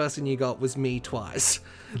only person you got was me twice.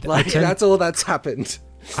 Like, that's all that's happened.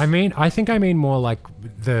 I think I mean more like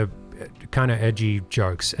the kind of edgy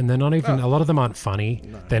jokes, and they're not even, a lot of them aren't funny.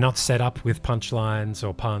 No. They're not set up with punchlines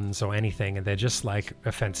or puns or anything, and they're just like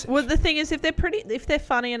offensive. Well, the thing is, if they're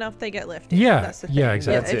funny enough, they get left in. Yeah, that's the thing. Yeah,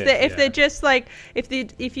 exactly. If they're just like, if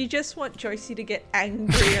you just want Josie to get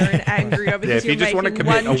angrier and angrier because you're making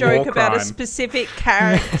one joke about a specific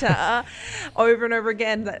character over and over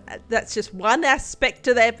again, that's just one aspect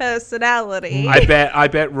to their personality. I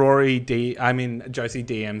bet Josie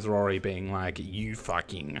DMs Rory being like, you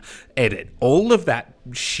fucking edit all of that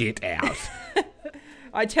shit out.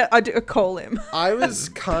 I do call him. I was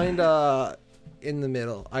kind of in the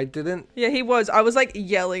middle. I didn't. Yeah, he was. I was like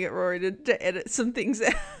yelling at Rory to edit some things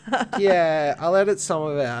out. Yeah, I'll edit some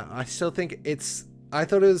of it out. I still think I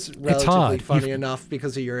thought it was relatively funny enough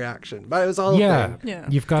because of your reaction, but it was all thing. Yeah,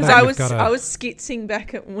 you've got. I was skitzing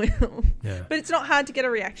back at Will. Yeah, but it's not hard to get a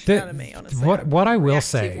reaction out of me, honestly. What I will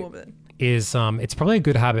say is it's probably a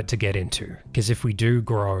good habit to get into, because if we do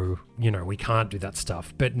grow, we can't do that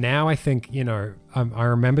stuff. But now I think, I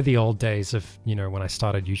remember the old days of, when I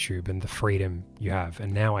started YouTube and the freedom you have,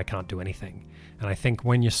 and now I can't do anything. And I think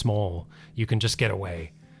when you're small, you can just get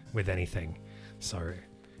away with anything. So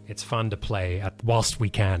it's fun to play whilst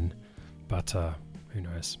we can, but who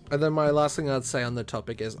knows? And then my last thing I'd say on the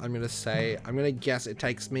topic is I'm going to guess it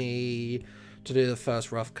takes me to do the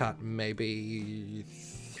first rough cut maybe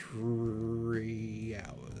 3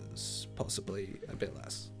 hours, possibly a bit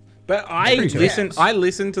less. But I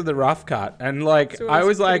listened to the rough cut, and I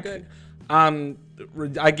was like, good.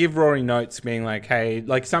 I give Rory notes being like, hey,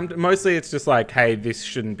 mostly it's just like, hey, this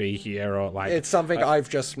shouldn't be here, or like it's something I've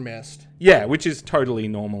just missed. Yeah, which is totally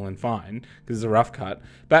normal and fine because it's a rough cut.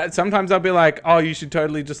 But sometimes I'll be like, oh, you should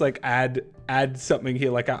totally just add something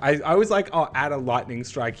here. Like I was like, oh, add a lightning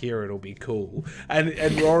strike here, it'll be cool.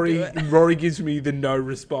 And Rory gives me the no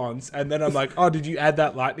response, and then I'm like, oh, did you add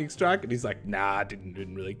that lightning strike? And he's like, nah, I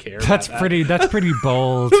didn't really care. That's about pretty. That's pretty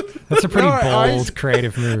bold. That's a pretty bold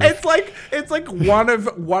creative move. It's like one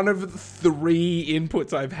of 3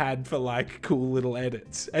 inputs I've had for cool little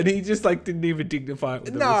edits, and he just didn't even dignify it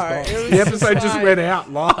with a response. The episode just went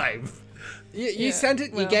out live. You sent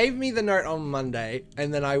it. You gave me the note on Monday,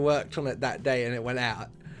 and then I worked on it that day, and it went out.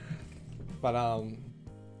 But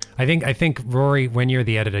I think Rory, when you're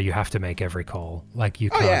the editor, you have to make every call. You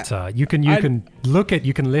can't. You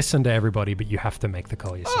can listen to everybody, but you have to make the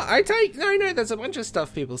call yourself. No. There's a bunch of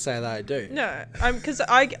stuff people say that I do. No, because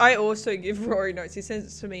I also give Rory notes. He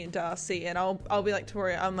sends it to me and Darcy, and I'll be like to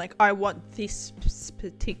Rory, I'm like, I want this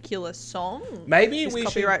particular song. Maybe this we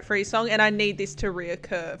copyright-free song, and I need this to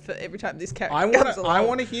reoccur for every time this character comes along. I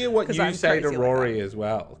want to hear what you say to Rory as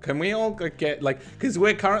well. Can we all get because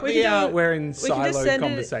we're currently we're in siloed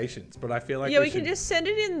conversations. recommendations, but I feel like Yeah, we should can just send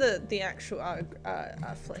it in the actual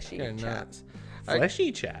fleshy Yeah, no. chat.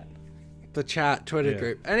 fleshy chat. The chat Twitter Yeah.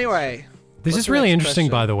 group. Anyway, This what's is the really next interesting,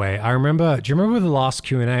 question? by the way. I remember. Do you remember the last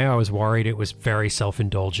Q&A? I was worried it was very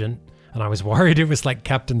self-indulgent, and I was worried it was like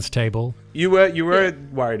Captain's Table. You were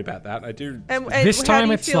worried about that. I do. And This how do time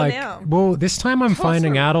you it's feel like, now? well, this time I'm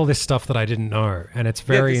finding sorry. out all this stuff that I didn't know, and it's Yeah,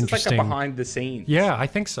 very this interesting. is like a behind the scenes. Yeah, I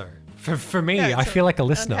think so. For me, Yeah, I so- feel like a on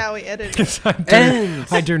listener. how we edited. 'Cause And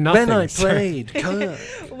I do nothing. when I so- played, Kurt.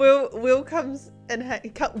 Will comes and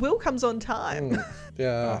Will comes on time.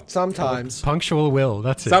 Yeah, sometimes. Punctual Will,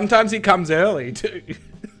 that's it. Sometimes he comes early too.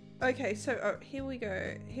 Okay, so here we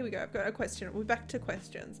go. I've got a question. We're back to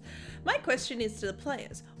questions. My question is to the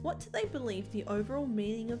players: what do they believe the overall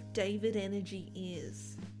meaning of David energy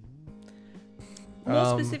is?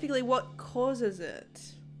 More specifically, what causes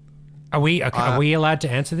it? Are we allowed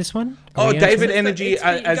to answer this one? Are Oh, we David answering- energy It's for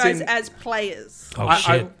you as guys in. as players. Oh, I-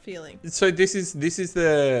 shit. Feeling. So this is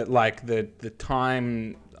the the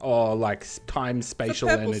time or like time spatial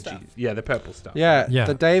purple energy. stuff. Yeah, the purple stuff. Yeah, Yeah.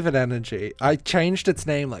 the David energy. I changed its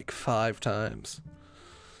name like 5 times.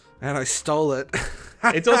 And I stole it.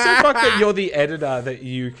 It's also fucked that you're the editor that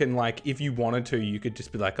you can like if you wanted to you could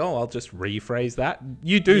just be like, "Oh, I'll just rephrase that."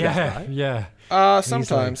 You do Yeah, that, right? yeah.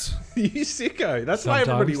 Sometimes. You sicko. That's why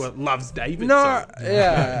everybody Sometimes. loves David. No, so-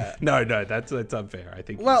 yeah. No, that's unfair. I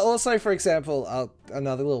think. Well, also, for example,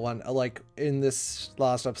 another little one, like in this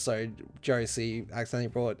last episode, Josie accidentally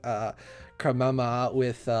brought Kramama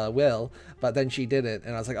with Will, but then she did it,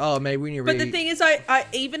 and I was like, oh, maybe we need to But the thing is, I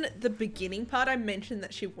even at the beginning part, I mentioned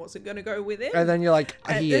that she wasn't going to go with it. And then you're like,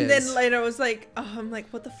 And, he and is. then later I was like, oh, I'm like,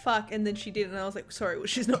 what the fuck? And then she did, and I was like, sorry, well,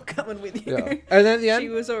 she's not coming with you. Yeah. And then at the she end,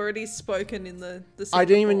 was already spoken in the I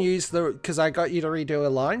didn't even before. use because I got you to redo a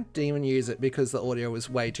line, didn't even use it because the audio was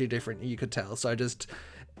way too different, you could tell. So I just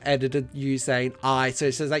edited you saying I, so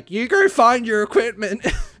it says like, you go find your equipment.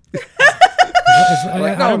 I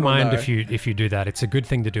Like, don't no, mind no. if you do that. It's a good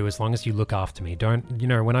thing to do as long as you look after me. Don't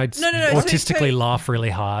when I No. autistically So- laugh really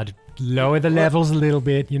hard, lower the levels a little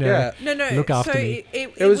bit. Yeah. No. Look after so me.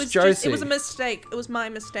 It was was just, it was Josie. a mistake. It was my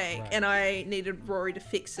mistake, and I needed Rory to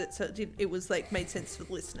fix it, so it was like made sense for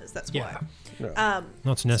the listeners. That's Yeah. why.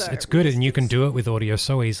 No, it's So it's good, and you can it's- do it with audio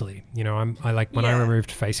so easily. I like when I Yeah. removed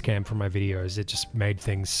Facecam from my videos, it just made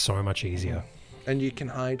things so much easier. And you can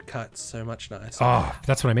hide cuts so much nicer. Oh,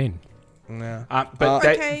 that's what I mean. Yeah. But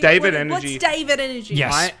Okay, David what's energy. David energy?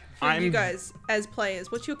 Yes. For you guys as players,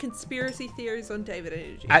 what's your conspiracy theories on David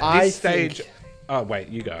energy? At I this stage. think- Oh wait,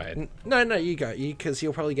 you go ahead. No, you go. Because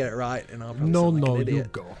you'll probably get it right, and I'll probably sound like an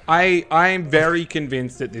idiot. go. I am very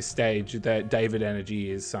convinced at this stage that David energy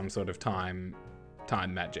is some sort of time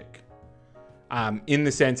magic. In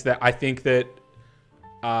the sense that I think that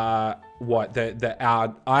I'm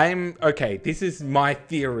okay. This is my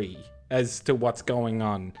theory as to what's going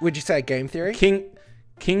on. Would you say game theory?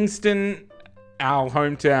 Kingston, our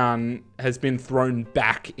hometown, has been thrown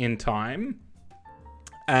back in time,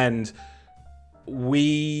 and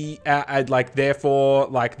we therefore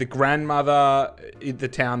the grandmother in the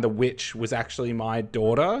town, the witch, was actually my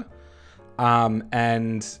daughter, and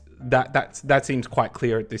that seems quite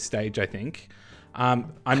clear at this stage. I think.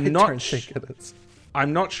 I'm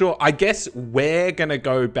not sure. I guess we're gonna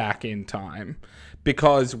go back in time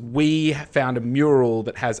because we found a mural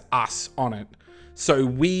that has us on it. So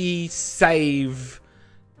we save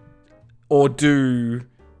or do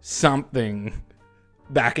something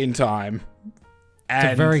back in time. It's And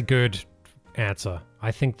a very good answer.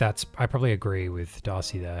 I probably agree with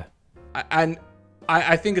Darcy there.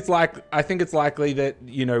 I think it's likely that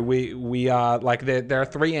we are like there are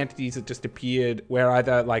 3 entities that just appeared where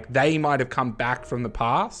either like they might have come back from the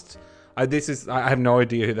past. I have no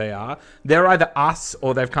idea who they are. They're either us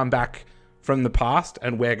or they've come back from the past,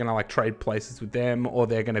 and we're gonna like trade places with them, or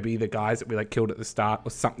they're gonna be the guys that we like killed at the start,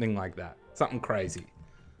 or something like that. Something crazy.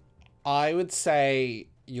 I would say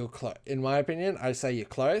you're close. In my opinion, I'd say you're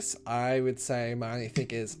close. I would say my only thing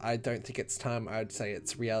is I don't think it's time. I'd say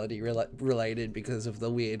it's reality related because of the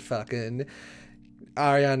weird fucking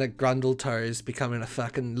Ariana Grundletoes becoming a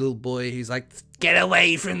fucking little boy who's like, get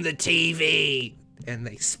away from the TV, and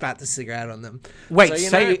they spat the cigarette on them. Wait,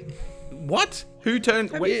 So, you know- what? Who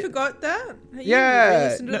turned? Have you forgot that? Yeah.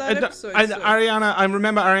 Listened to that episode. so- Ariana. I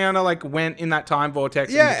remember Ariana like went in that time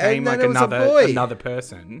vortex Yeah, and became and then like it was a boy. another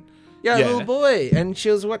person. Yeah, Yeah. a little boy, and she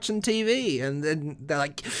was watching TV, and then they're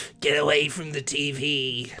like, get away from the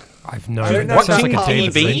TV. I've no. I don't know That if sounds that like a part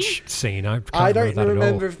David was- Lynch scene. I can't I don't remember that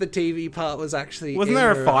remember at all. if the TV part was actually. Wasn't in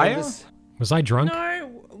there a or fire? I just- Was I drunk?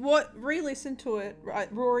 No, what? Re-listen to it.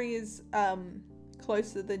 Right, Rory is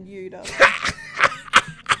closer than you, Darcy.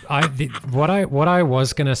 what I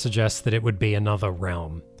was gonna suggest that it would be another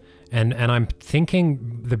realm, and I'm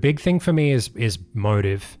thinking the big thing for me is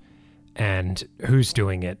motive, and who's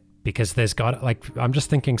doing it, because there's got I'm just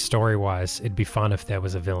thinking story wise, it'd be fun if there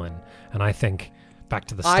was a villain, and I think back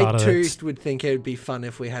to the start I of too it. would think it would be fun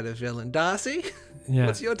if we had a villain. Darcy, Yeah.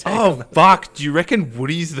 what's your take? Oh on that? fuck! Do you reckon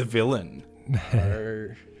Woody's the villain?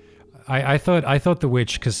 I thought the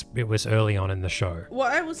witch, because it was early on in the show.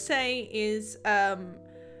 What I will say is, I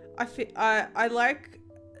like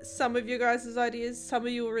some of your guys' ideas. Some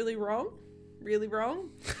of you are really wrong.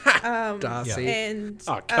 Darcy. And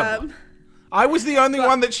Oh, come on. I was the only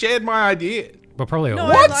one that shared my idea. But probably no,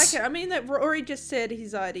 all I like it. I mean, that Rory just said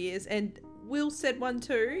his ideas, and Will said one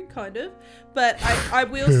too, kind of. But I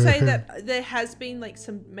will say that there has been like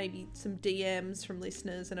some DMs from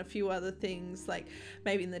listeners and a few other things, like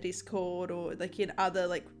maybe in the Discord or like in other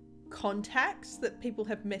like contacts that people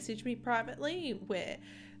have messaged me privately where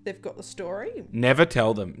they've got the story. Never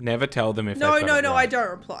tell them if No, they've got it I right. don't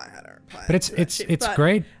reply. But it's But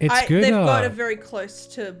great. It's good. They've got it very close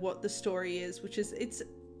to what the story is, which is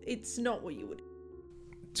it's not what you would.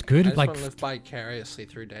 It's good. I just Like want to live vicariously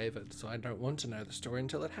through David, so I don't want to know the story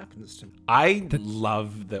until it happens to me. I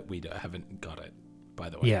love that we haven't got it, by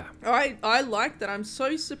the way. yeah. I like that. I'm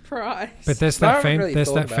so surprised. But there's I that haven't really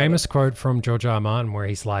thought about famous quote from George R. R. Martin where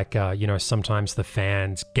he's like, sometimes the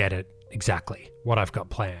fans get it exactly what I've got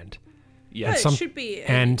planned. Yeah. it should be,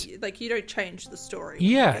 and like you don't change the story.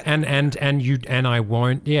 yeah, and I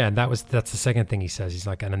won't. Yeah, that's the second thing he says. He's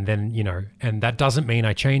like, and then and that doesn't mean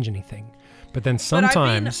I change anything. But then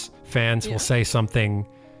sometimes fans will say something.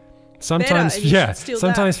 Sometimes, and you should steal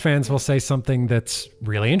sometimes that. fans will say something that's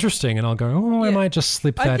really interesting, and I'll go, oh, I Yeah. might just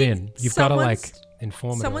slip I that think in. You've got to someone's-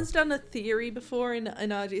 inform it. Someone's done a theory before in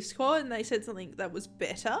our Discord, and they said something that was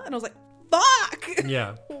better, and I was like, "Fuck!"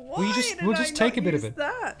 Yeah. Why We'll did just I take not a bit of use it.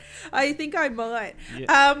 That? I think I might. It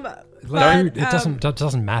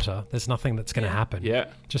doesn't matter. There's nothing that's going to happen. Yeah.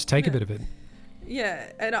 Just take a bit of it.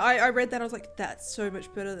 Yeah, and I read that, and I was like, that's so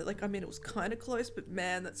much better. Like, I mean, it was kind of close, but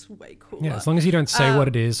man, that's way cooler. Yeah, as long as you don't say what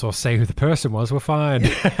it is or say who the person was, we're fine.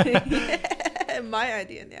 Yeah, my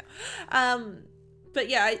idea now. But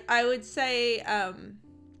yeah, I would say,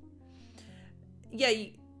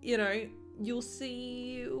 you'll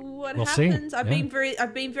see what We'll see, happens. I've yeah.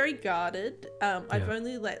 been very guarded. I've Yeah.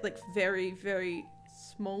 only let like very, very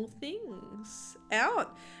small things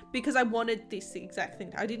out because I wanted this exact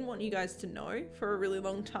thing. I didn't want you guys to know for a really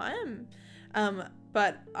long time.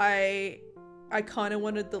 But I kind of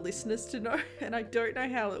wanted the listeners to know, and I don't know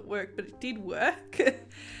how it worked, but it did work.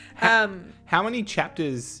 How many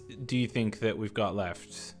chapters do you think that we've got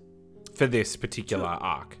left for this particular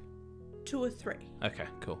arc? 2 or 3. Okay,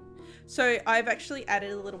 cool. So I've actually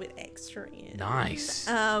added a little bit extra in. Nice.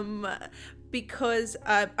 Because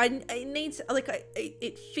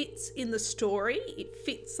it fits in the story. It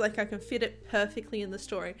fits, like I can fit it perfectly in the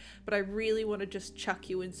story. But I really want to just chuck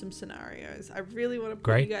you in some scenarios. I really want to put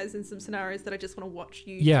Great. you guys in some scenarios that I just want to watch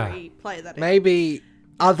you Yeah. 3 play that. Maybe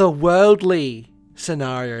otherworldly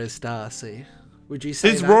scenarios, Darcy. Would you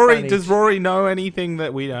say Does that, Rory Bunny? know anything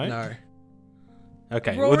that we don't? No.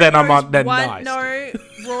 Okay. Rory Well, then I'm knows on. Then one, nice. No,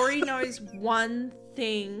 Rory knows one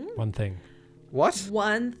thing. One thing. What?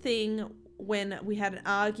 One thing when we had an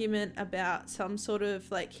argument about some sort of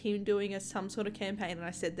like him doing some sort of campaign, and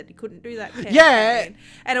I said that he couldn't do that campaign. Yeah.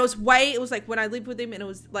 And it was like when I lived with him, and it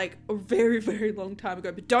was like a very, very long time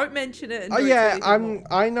ago. But don't mention it. And Oh don't yeah, say anything more.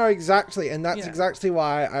 I know exactly, and that's Yeah. exactly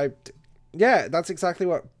why that's exactly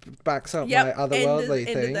what backs up my otherworldly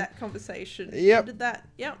ended thing. that conversation. Yep. Ended that.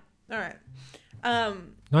 Yep. All right.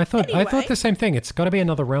 No, I thought Anyway. the same thing. It's got to be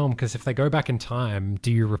another realm, because if they go back in time,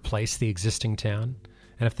 do you replace the existing town?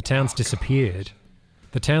 And if the town's disappeared,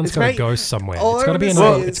 the town's It's got to made- go somewhere. all It's got to I'm be gonna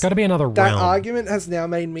another. say It's is got to be another That realm. argument has now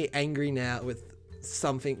made me angry now with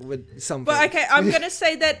something. But okay, I'm gonna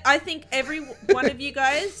say that I think every one of you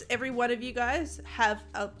guys have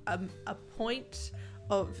a point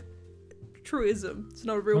of truism. It's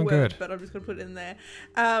not a real Oh, word, good. but I'm just gonna put it in there.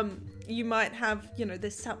 You might have,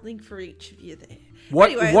 there's something for each of you there.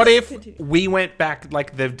 What Anyway, what let's if continue. we went back,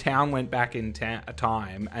 like the town went back in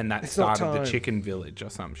time, and that It's not started the time. chicken village or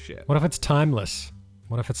some shit? What if it's timeless?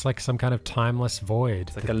 What if it's like some kind of timeless void?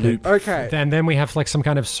 It's like a loop. Okay. And then we have like some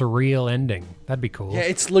kind of surreal ending. That'd be cool. Yeah,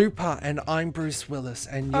 it's Looper, and I'm Bruce Willis,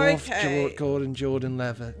 and you're Okay. Gordon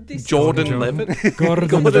Levitt. This Jordan Jordan. Levitt. Gordon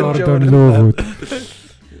Jordan Levitt.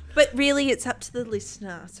 But really, it's up to the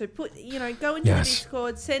listener. So go into the Yes.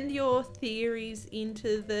 Discord, send your theories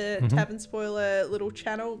into the Tavern Spoiler little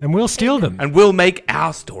channel. And we'll steal them. And we'll make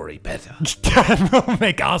our story better. We'll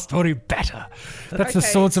make our story better. That's the Okay,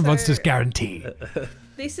 Swords and so- Monsters guarantee.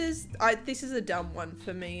 This is a dumb one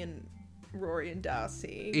for me and Rory and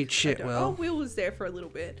Darcy. Eat shit, I don't- Will. Oh, Will was there for a little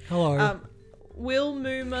bit. Hello. Will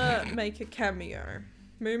Mooma make a cameo?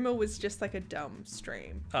 Mooma was just like a dumb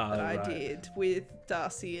stream that I right. did with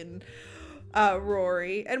Darcy and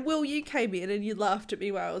Rory. And Will, you came in and you laughed at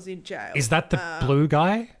me while I was in jail. Is that the blue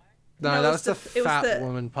guy? No, No, that it was was the the- it was fat the-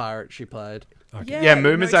 woman pirate she played. Yeah, the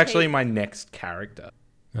Mooma's no actually teeth. my next character.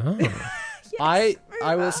 Oh. I will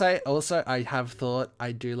Mooma. say also I have thought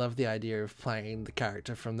I do love the idea of playing the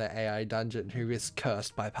character from the AI dungeon who is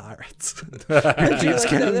cursed by pirates. Who keeps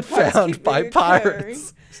Like, no, getting the pirates found keep by reoccurring.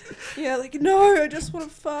 pirates. Yeah, like, no, I just want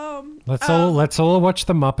to farm. Let's all watch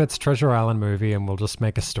the Muppets Treasure Island movie, and we'll just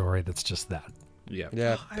make a story that's just that. Yeah.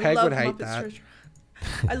 Yeah, I Peg love would hate Muppets that. Treasure-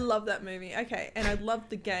 I love that movie. Okay, and I love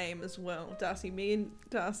the game as well. Me and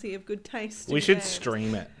Darcy have good taste. We in should games.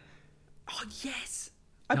 stream it. Oh yes.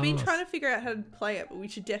 I've been Nice. trying to figure out how to play it, but we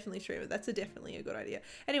should definitely stream it. That's definitely a good idea.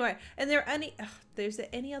 Anyway, and there's there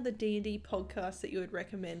any other D&D podcasts that you would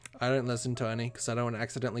recommend? I don't listen to any because I don't want to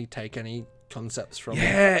accidentally take any concepts from them.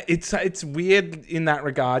 Yeah, it's weird in that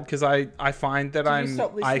regard because I find that Did you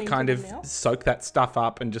stop I listening kind to of them now? soak that stuff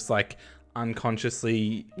up and just like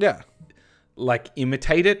unconsciously Yeah. like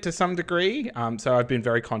imitate it to some degree. So I've been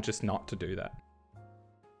very conscious not to do that.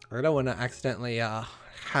 I don't want to accidentally I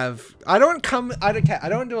don't care. I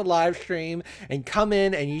don't want to do a live stream and come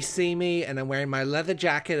in and you see me and I'm wearing my leather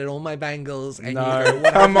jacket and all my bangles and you No, go,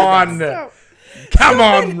 "What come have you on, done?" Stop. come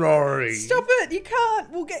on, Rory. Stop it! You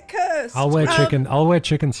can't. We'll get cursed. I'll wear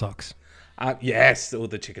chicken socks. Yes, all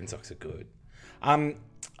the chicken socks are good.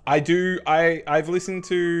 I've listened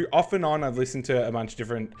to off and on. I've listened to a bunch of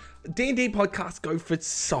different D&D podcasts. Go for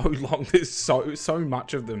so long. There's so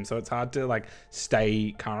much of them, so it's hard to like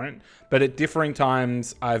stay current. But at differing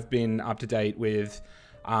times, I've been up to date with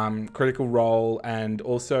Critical Role and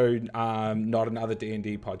also Not Another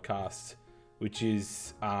D&D podcast, which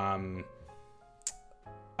is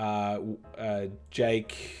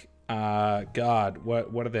Jake. God,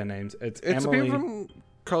 what are their names? It's It's Emily. people from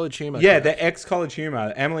College Humor. Yeah, correct? they're ex-College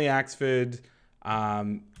Humor. Emily Axford,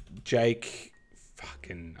 Jake.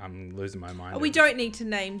 Fucking, I'm losing my mind. We don't need to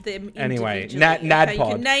name them Anyway, individually. NADPod. You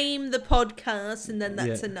can name the podcast and then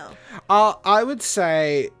that's Yeah. enough. I would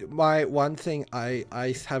say my one thing I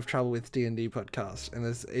have trouble with D&D podcasts, and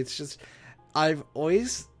it's just I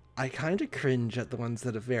kind of cringe at the ones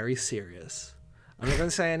that are very serious. I'm not going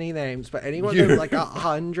to say any names, but anyone that's like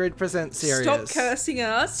 100% serious. Stop cursing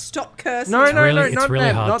us. Stop cursing No, us. no, no, It's not really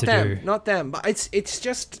them, hard not to them, do. not them. But it's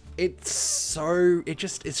so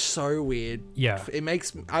weird. Yeah. It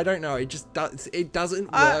makes I don't know. It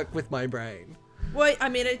doesn't work with my brain. Well, I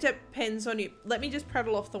mean, it depends on you. Let me just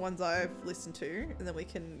prattle off the ones I've listened to, and then we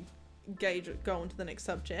can go on to the next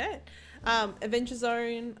subject. Adventure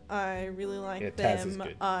Zone, I really like Yeah, Taz them. is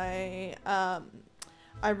good. I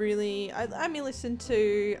mean, listen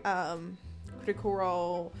to Critical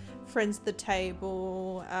Role, Friends at the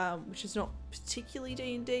Table, which is not particularly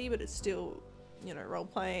D&D, but it's still, role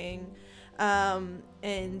playing,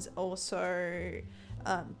 and also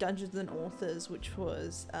Dungeons and Authors, which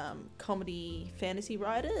was comedy fantasy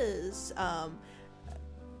writers.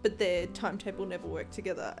 But their timetable never worked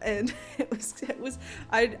together, and it was.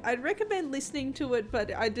 I'd recommend listening to it,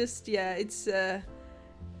 but I just it's an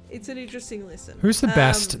interesting listen. Who's the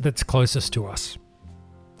best that's closest to us,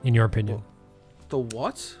 in your opinion? The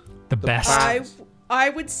what? The best. I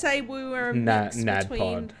would say we were a mix between.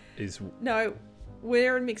 NADPod is No,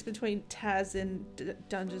 we're a mix between Taz and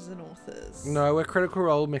Dungeons and Authors. No, we're Critical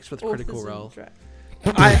Role mixed with Critical Authors and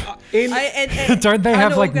Role. Don't they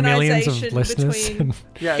have like millions of unorganisation listeners? between-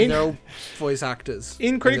 Yeah, In- they're all voice actors.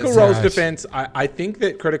 in Critical this. Role's Right. defense, I think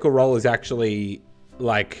that Critical Role is actually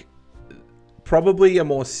like probably a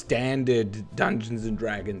more standard Dungeons and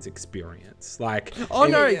Dragons experience. Like, Oh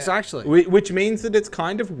no, Yeah. exactly. which means that it's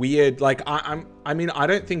kind of weird. Like, I mean, I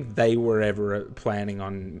don't think they were ever planning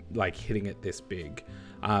on like hitting it this big,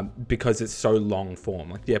 because it's so long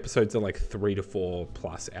form. Like the episodes are like 3 to 4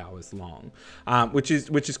 plus hours long, which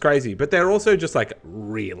is crazy. But they're also just like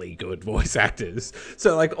really good voice actors.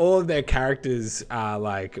 So like all of their characters are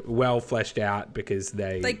like well fleshed out because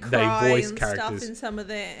they cry voice and characters. stuff in some of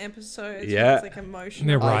their episodes. Yeah. It's like emotional.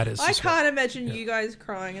 They're writers. I as well. can't imagine you guys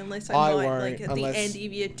crying unless I I might, won't, like, at unless- the end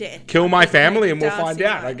of your death. Kill my Like, family make and we'll Darcy find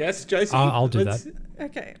out. cry. I guess, Jason. I'll do Let's- that.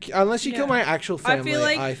 Okay. Unless you kill my actual family,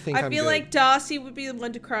 I think I'm feel good. like Darcy would be the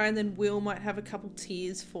one to cry, and then Will might have a couple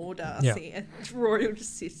tears for Darcy, and Rory will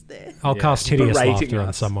just sit there. I'll cast hideous Berating laughter on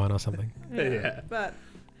us. someone or something. Yeah. But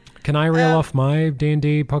Can I reel off my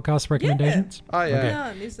D&D podcast recommendations? Oh yeah.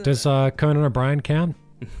 none, isn't Does it? Conan O'Brien count?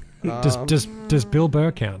 Does Bill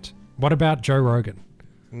Burr count? What about Joe Rogan?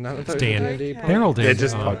 None of those D&D. D&D Okay. They're all They're D&D.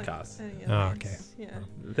 just Oh. podcasts. Oh, okay. Yeah.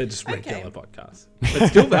 They're just Okay. regular podcasts. But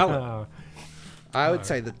still valid. Oh, I would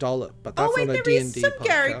say the Dollop, but that's wait, not a there is D&D some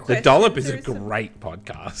Gary podcast. The Questions, Dollop is there a is some- great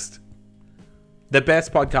podcast. The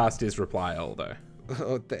best podcast is Reply All, though.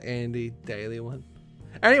 Oh, the Andy Daly one.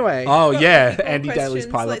 Anyway, Oh, Got yeah. any more Andy Daly's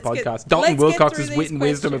questions? pilot Let's get- podcast. Dalton let's get Wilcox's through Wit these and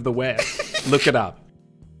Wisdom of the West. Look it up.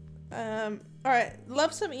 All right.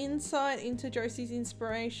 Love some insight into Josie's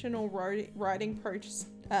inspiration or writing process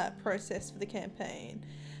for the campaign,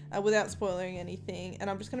 without spoiling anything. And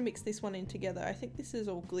I'm just going to mix this one in together. I think this is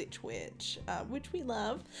all Glitch Witch, which we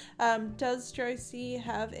love. Does Josie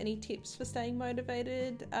have any tips for staying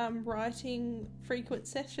motivated, writing frequent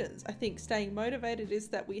sessions? I think staying motivated is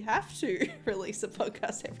that we have to release a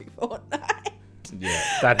podcast every fortnight. Yeah,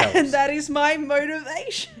 that helps. And that is my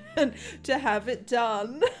motivation to have it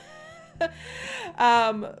done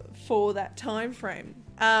for that time frame.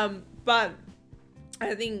 But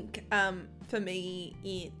I think for me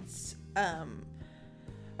it's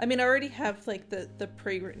I mean, I already have like the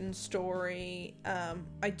pre-written story.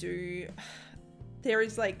 There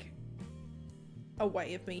is like a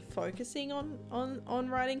way of me focusing on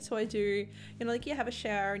writing. So I do, you know, like you have a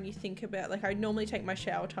shower and you think about, like I normally take my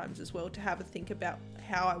shower times as well to have a think about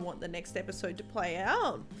how I want the next episode to play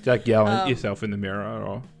out. Like yelling at yourself in the mirror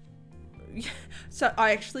or... So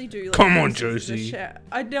I actually do like Come on, voices in the Josie. shower.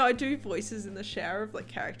 I know I do voices in the shower of like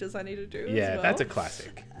characters I need to do Yeah, as well. that's a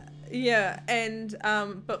classic. Yeah, and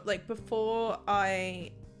but like before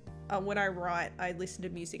when I write, I listen to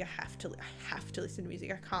music. I have to listen to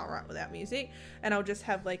music. I can't write without music, and I'll just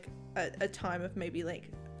have like a time of maybe like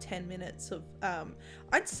 10 minutes of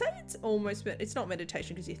I'd say it's not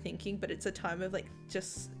meditation because you're thinking, but it's a time of like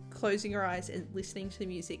just closing your eyes and listening to the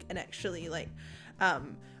music and actually like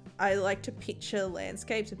I like to picture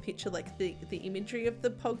landscapes and picture like the imagery of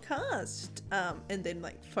the podcast, and then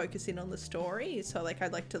like focus in on the story. So like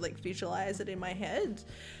I'd like to like visualize it in my head.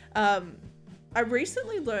 I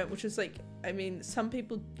recently learned, which is like, I mean, some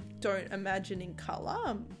people don't imagine in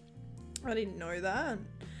color. I didn't know that.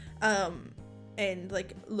 And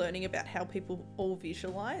like learning about how people all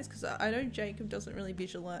visualize, because I know Jacob doesn't really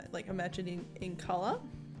visualize, like imagine in color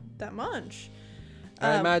that much.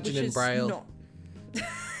 I imagine which in is Braille. not-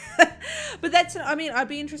 But that's, I mean, I'd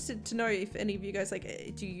be interested to know if any of you guys,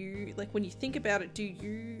 like, do you, like, when you think about it, do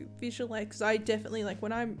you visualize? Because I definitely, like,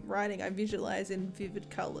 when I'm writing, I visualize in vivid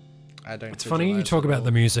color. I don't. it's funny you visualize talk at about all.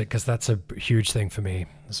 the music because that's a huge thing for me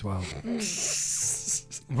as well.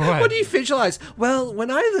 What do you visualize? Well, when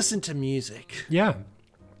I listen to music, Yeah.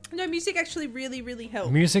 No, music actually really, really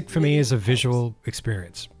helps. Music for me is a visual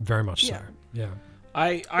experience, very much so. Yeah. Yeah.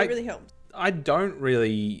 It really helps. I don't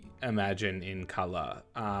really imagine in color,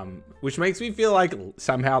 which makes me feel like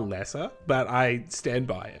somehow lesser, but I stand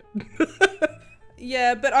by it.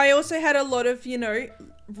 Yeah, but I also had a lot of, you know,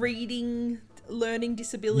 learning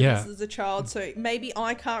disabilities Yeah. as a child, so maybe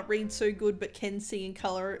I can't read so good but can see in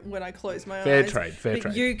color when I close my Fair eyes. trade.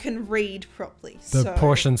 But you can read properly. The so.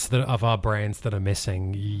 portions of our brains that are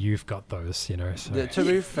missing, you've got those, you know. So. Yeah, to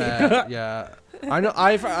be fair, yeah. I know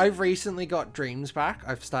I've recently got dreams back.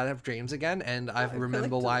 I've started to have dreams again, and I remember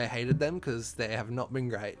collected. why I hated them because they have not been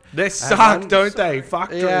great. They had suck, one- don't they? Fuck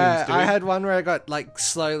dreams, Yeah, dude. I had one where I got like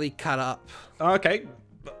slowly cut up. Okay,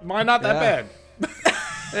 mine not that Yeah. bad.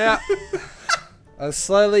 Yeah. I was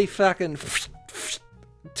slowly fucking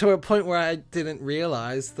to a point where I didn't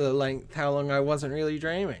realize the length, how long I wasn't really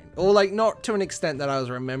dreaming, or like not to an extent that I was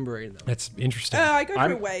remembering them. It's interesting. I go through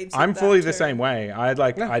I'm, waves. I'm of that fully the too. same way.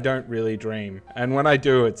 I don't really dream, and when I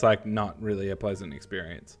do, it's like not really a pleasant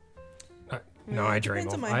experience. No, I it dream.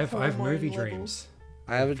 depends on my I have hormone movie levels. dreams.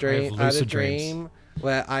 I have a dream. I had a lucid dreams. dream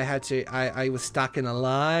where I was stuck in a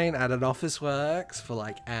line at an office works for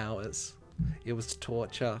like hours. It was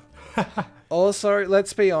torture. Also,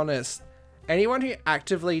 let's be honest. Anyone who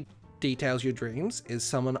actively details your dreams is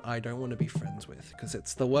someone I don't want to be friends with, because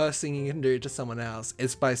it's the worst thing you can do to someone else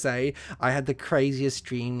is by saying, I had the craziest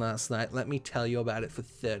dream last night. Let me tell you about it for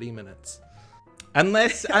 30 minutes.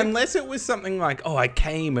 Unless it was something like, oh, I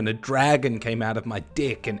came and a dragon came out of my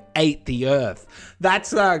dick and ate the earth.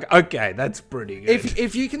 That's like, okay, that's pretty good.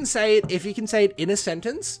 If you can say it in a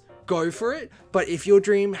sentence, go for it. But if your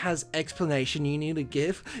dream has explanation you need to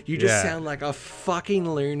give, you just Yeah. sound like a fucking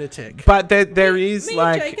lunatic. But there is Me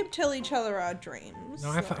like and Jacob tell each other our dreams. No,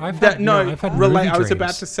 I've so- had, that, no, I've had relate. movie I was dreams.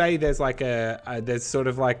 about to say there's like there's sort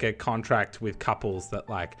of like a contract with couples that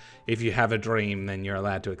like if you have a dream, then you're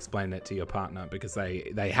allowed to explain it to your partner because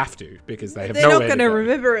they have to because they have They're not nowhere going to to go.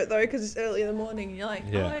 remember it though because it's early in the morning. And you're like,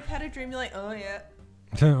 Yeah. oh, I've had a dream. You're like, oh yeah,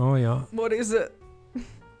 Oh yeah. what is it?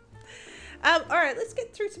 All right, let's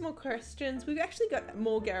get through some more questions. We've actually got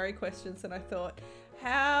more Gary questions than I thought.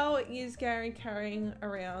 How is Gary carrying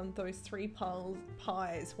around those 3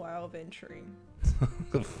 pies while venturing?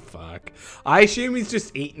 Fuck. I assume he's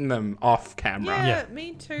just eating them off camera. Yeah,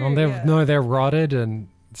 me too. Well, they're yeah. no, they're rotted and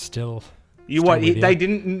still. You what? Still with you. They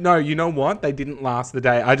didn't. No, you know what? They didn't last the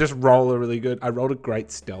day. I just roll a really good. I rolled a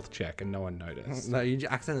great stealth check and no one noticed. No, you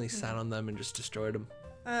accidentally sat on them and just destroyed them.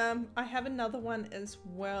 I have another one as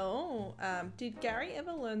well. Did Gary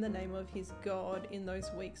ever learn the name of his god in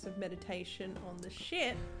those weeks of meditation on the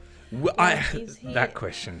ship? Well, is he- that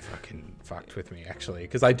question fucking fucked with me actually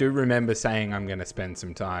because I do remember saying I'm going to spend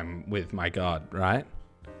some time with my god, right?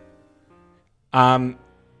 Wait,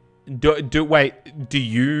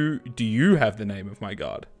 do you have the name of my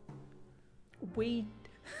god? We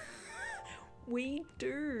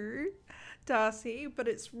do, Darcy, but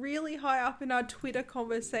it's really high up in our Twitter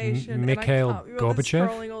conversation. Mikhail and I can't be bothered Gorbachev?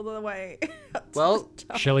 scrolling all the way. Well,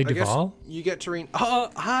 Shelley I guess Duvall. you get to read. Oh,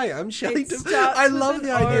 hi, I'm Shelley It Duvall. starts I with love an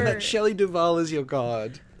the idea O. that Shelley Duvall is your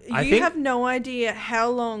god. I You think- have no idea how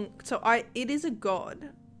long. It is a god.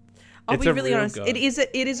 I'll It's be a really real honest. god.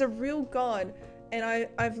 It is a real god, and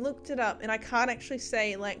I've looked it up, and I can't actually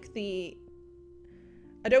say like the.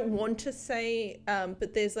 I don't want to say,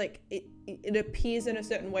 but there's like it appears in a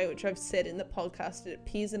certain way, which I've said in the podcast. It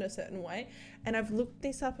appears in a certain way, and I've looked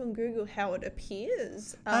this up on Google how it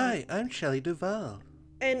appears. Hi, I'm Shelley Duvall.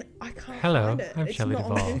 And I can't Hello, find it. I'm It's Shelley not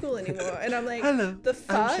Duvall. on Google anymore. And I'm like, Hello, the I'm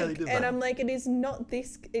fuck? Shelley Duvall. And I'm like, it's not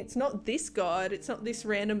this god. It's not this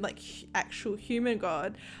random like actual human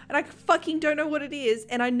god. And I fucking don't know what it is.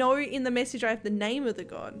 And I know in the message I have the name of the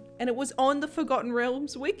god. And it was on the Forgotten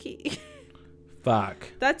Realms wiki. Fuck.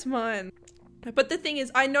 That's mine. But the thing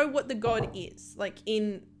is, I know what the god is. Like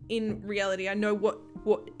in reality, I know what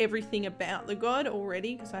everything about the god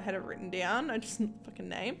already because I had it written down. I just fucking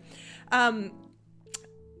name.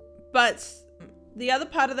 But the other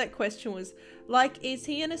part of that question was, like, is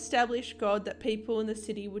he an established god that people in the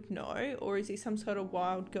city would know? Or is he some sort of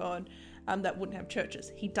wild god that wouldn't have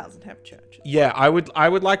churches? He doesn't have churches. Yeah, I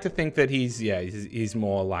would like to think that he's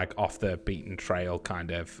more like off the beaten trail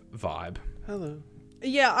kind of vibe. Hello.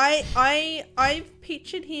 Yeah, I've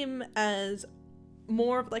pictured him as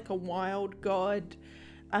more of like a wild god.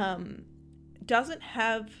 Doesn't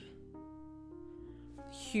have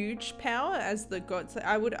huge power as the gods.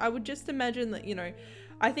 I would just imagine that, you know,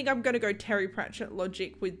 I think I'm going to go Terry Pratchett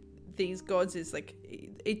logic with these gods is like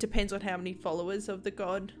it depends on how many followers of the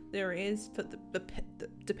god there is for the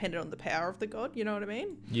dependent on the power of the god, you know what I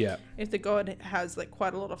mean? Yeah. If the god has like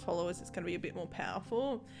quite a lot of followers, it's going to be a bit more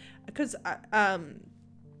powerful because I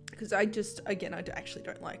actually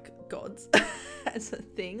don't like gods as a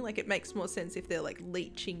thing. Like it makes more sense if they're like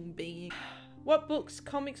leeching beings. What books,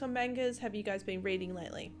 comics, or mangas have you guys been reading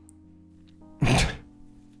lately?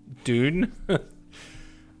 Dune?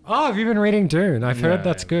 Oh, have you been reading Dune? I've heard No.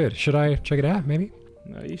 that's good. Should I check it out, maybe?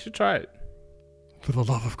 No, you should try it. For the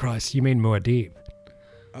love of Christ. You mean Muad'Dib.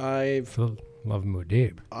 I For the love of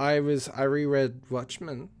Muad'Dib. I reread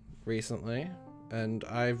Watchmen recently, and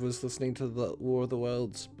I was listening to the War of the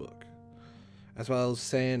Worlds book, as well as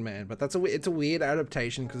Sandman. But it's a weird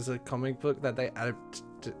adaptation because it's a comic book that they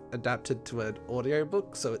adapted to an audio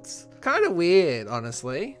book, so it's kind of weird,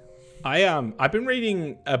 honestly. I've been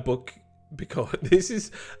reading a book because this is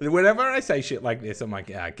whenever I say shit like this, I'm like,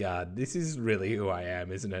 oh god, this is really who I am,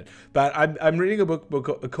 isn't it? But I'm reading a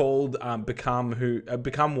book called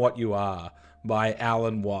Become What You Are by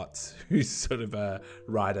Alan Watts, who's sort of a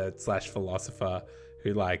writer / philosopher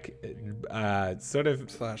who like sort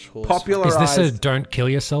of / horse. popularized. Is this a Don't Kill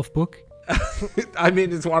Yourself book? I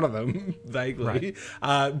mean, it's one of them, vaguely.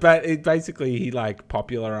 Right. But it basically, he like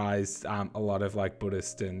popularized a lot of like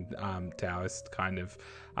Buddhist and Taoist kind of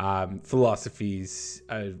philosophies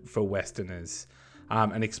for Westerners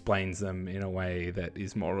and explains them in a way that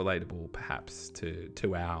is more relatable, perhaps,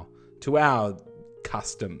 to our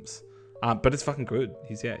customs. But it's fucking good.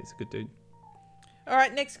 He's a good dude. All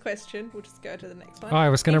right, next question. We'll just go to the next one. Oh, I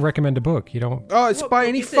was going to recommend a book. You don't... Oh, it's What by book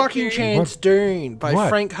any is it, fucking Dune? chance Dune by What?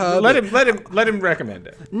 Frank Herbert. Let him recommend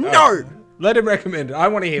it. No! Let him recommend it. I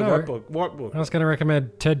want to hear No. what book. I was going to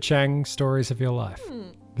recommend Ted Chiang, Stories of Your Life.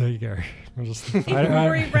 There you go. If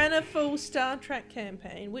Rory ran a full Star Trek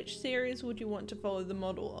campaign, which series would you want to follow the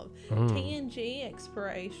model of? TNG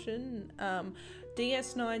exploration,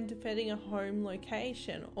 DS9 defending a home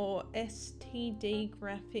location, or STD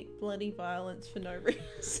graphic bloody violence for no reason?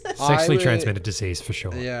 Sexually transmitted disease for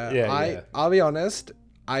sure. Yeah. I'll be honest.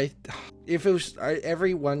 If it was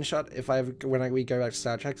every one shot, we go back to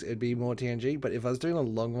Star Trek, it'd be more TNG. But if I was doing a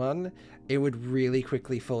long one, it would really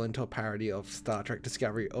quickly fall into a parody of Star Trek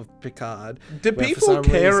Discovery of Picard. Do people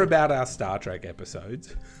care about our Star Trek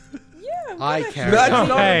episodes? Yeah, I care. That's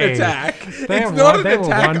not an attack. It's not an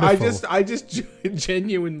attack. I just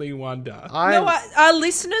genuinely wonder. No, our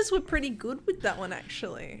listeners were pretty good with that one,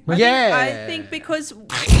 actually. I think because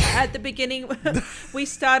at the beginning we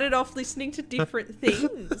started off listening to different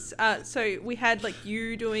things. So we had like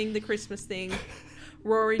you doing the Christmas thing,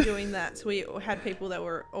 Rory doing that. So we had people that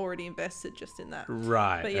were already invested just in that.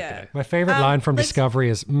 Right. But yeah. Okay. My favorite line from Discovery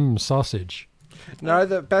is sausage. No,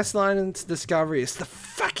 the best line in Discovery is the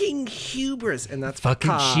fucking hubris, and that's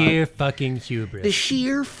Sheer fucking hubris. The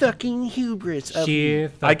sheer fucking hubris.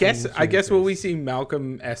 I guess will we see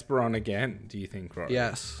Malcolm Esperon again? Do you think, Rory?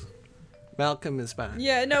 Yes. Malcolm is back.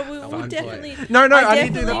 Yeah, no, we'll definitely. No, I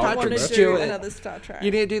need to do the definitely Patrick want to do Stewart. another Star Trek. You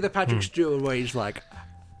need to do the Patrick Stewart where he's like,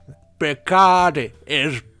 Picard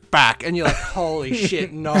is back, and you're like, holy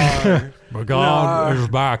shit, no. My God is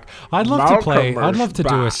back. I'd love to play. I'd love to do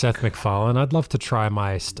a back. Seth MacFarlane. I'd love to try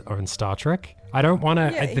my own Star Trek. I don't want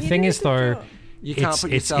to. Yeah, the thing is, though, You can't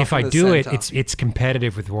put yourself if in I the do center. it's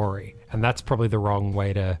competitive with Rory, and that's probably the wrong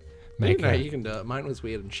way to make No, it. you can do it. Mine was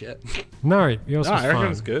weird and shit. No, yours No, was I reckon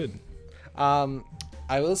fun. it's good.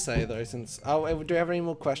 I will say though, since do we have any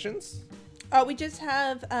more questions? Oh, we just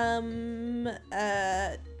have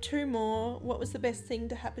 2 more. What was the best thing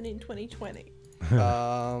to happen in 2020?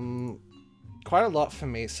 Quite a lot for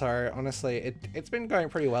me. So honestly, it's been going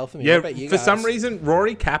pretty well for me. Yeah, What about you for guys? some reason,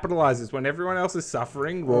 Rory capitalizes when everyone else is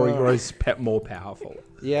suffering. Rory grows more powerful.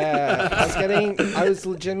 Yeah, I was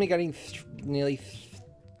legitimately getting nearly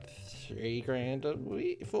 $3,000 a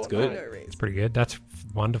week. It's good. No reason. It's pretty good. That's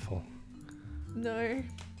wonderful. No.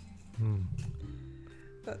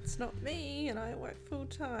 That's not me, and I work full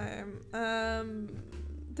time.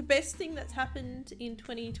 The best thing that's happened in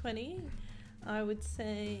 2020, I would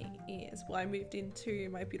say, is I moved into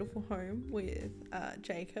my beautiful home with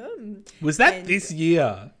Jacob. Was that And- this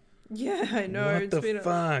year? Yeah, I know. What It's the been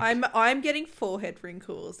fuck? I'm getting forehead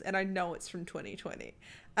wrinkles, and I know it's from 2020.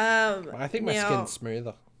 I think my now- skin's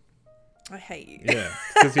smoother. I hate you. Yeah,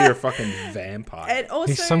 because you're a fucking vampire. And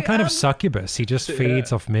also, He's some kind of succubus. He just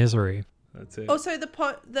feeds off misery. That's it. Also, the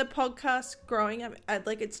podcast growing up,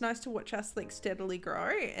 like it's nice to watch us like steadily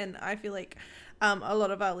grow, and I feel like a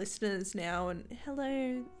lot of our listeners now, and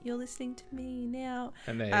hello, you're listening to me now,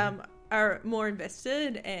 And they- are more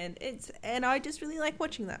invested, and I just really like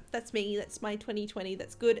watching that. That's me. That's my 2020.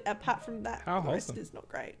 That's good. Apart from that, How the rest wholesome. is not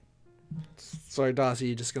great. So Darcy,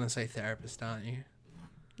 you're just gonna say therapist, aren't you?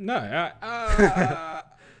 No.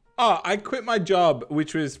 I quit my job,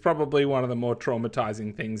 which was probably one of the more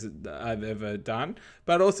traumatizing things that I've ever done.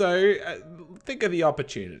 But also, think of the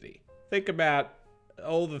opportunity. Think about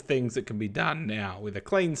all the things that can be done now with a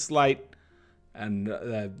clean slate and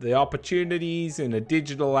the opportunities in a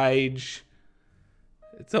digital age.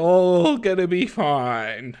 It's all gonna be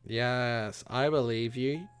fine. Yes, I believe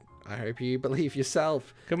you. I hope you believe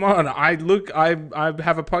yourself. Come on, I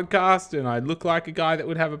have a podcast and I look like a guy that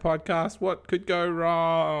would have a podcast. What could go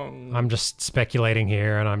wrong? I'm just speculating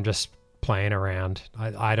here, and I'm just playing around.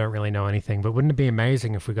 I don't really know anything, but wouldn't it be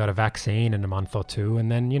amazing if we got a vaccine in a month or two,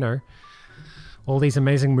 and then, all these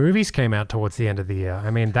amazing movies came out towards the end of the year? I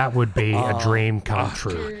mean, that would be a dream come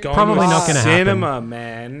true. Going Probably to not going to happen. cinema,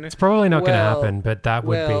 man. It's probably not going to Well, happen, but that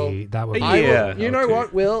would be Yeah. I will, you know okay.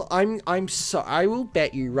 what, Will? I will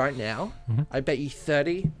bet you right now. I bet you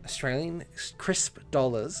 30 Australian crisp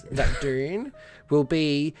dollars that Dune will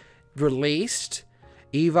be released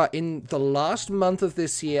either in the last month of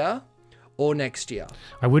this year or next year.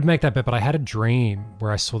 I would make that bet, but I had a dream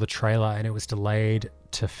where I saw the trailer and it was delayed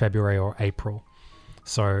to February or April.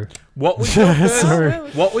 So What was your first? Sorry.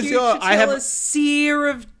 What was your? I have. a sear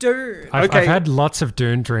of doom. I've Okay. had lots of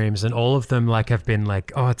Dune dreams, and all of them have been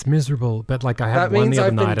like, oh, it's miserable. But I had That one means the other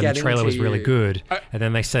I've been night, and the getting trailer to was really you. good. And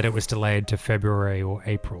then they said it was delayed to February or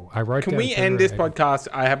April. I wrote. Can down we end February, this April. podcast?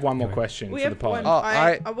 I have one more question We for the have pod.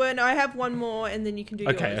 one. I have one more, and then you can do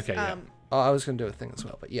Okay, yours. okay, yeah. Oh, I was going to do a thing as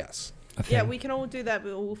well, but yes. Yeah, we can all do that,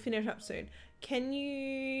 but we'll finish up soon.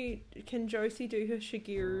 Can Josie do her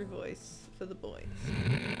Shigeru voice for the boys?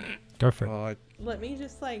 Go for it. Oh, Let me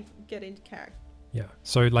just get into character. Yeah.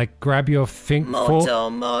 So like grab your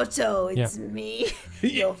Moto, Yeah. it's me,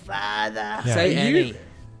 your father. Yeah. Say Annie.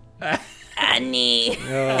 Annie.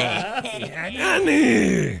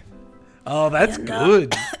 Annie. Oh, that's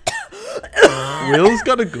good. Will's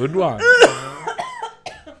got a good one.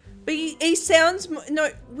 But he sounds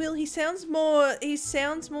Will. He sounds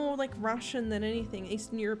more like Russian than anything,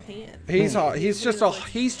 Eastern European. He's just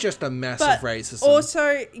a massive But racism.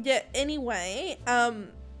 also, yeah. Anyway,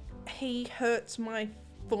 he hurts my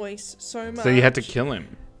voice so much. So you had to kill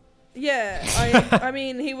him. Yeah, I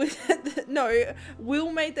mean, he was no. Will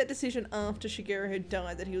made that decision after Shigeru had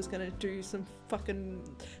died that he was going to do some fucking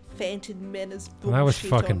Phantom Menace bullshit. Well, that was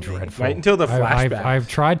fucking on me. dreadful. Wait until the flashback. I've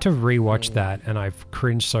tried to rewatch that and I've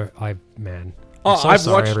cringed so. Man. Oh, I'm so I've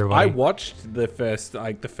sorry, watched. everybody. I watched the first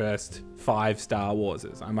 5 Star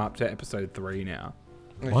Warses. I'm up to episode 3 now.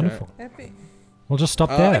 Wonderful. Epic. We'll just stop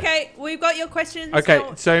there. Okay, we've got your questions. Okay,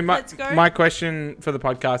 now so let's go. my question for the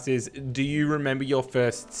podcast is: do you remember your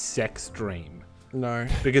first sex dream? No.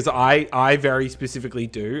 Because I very specifically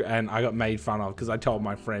do, and I got made fun of because I told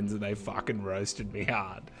my friends and they fucking roasted me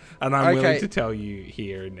hard. And I'm willing to tell you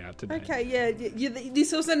here and now today. Okay, yeah.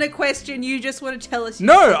 This wasn't a question. You just want to tell us.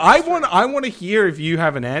 No, I want to hear if you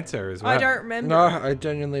have an answer as well. I don't remember. No, I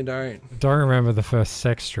genuinely don't. Don't remember the first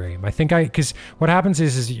sex dream. I think because what happens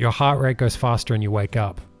is your heart rate goes faster and you wake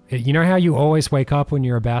up. You know how you always wake up when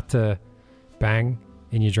you're about to bang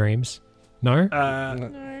in your dreams? No?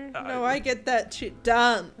 No, I get that shit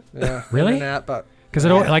done. Yeah. Really? in and out, but Because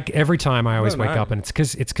it all, like every time I always I don't wake know. up and it's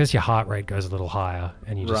because your heart rate goes a little higher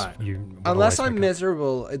and you just Right. you unless always I'm wake up.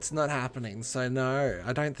 miserable, it's not happening. So no,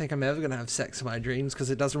 I don't think I'm ever gonna have sex in my dreams because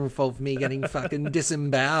it doesn't involve me getting fucking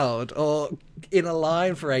disemboweled or in a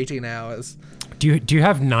line for 18 hours. Do you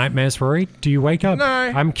have nightmares, Rory? Do you wake up? No,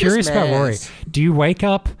 I'm just curious about Rory. mares. Do you wake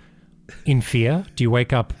up in fear? Do you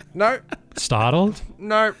wake up No, startled?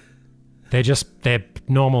 no. They're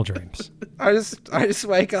normal dreams. I just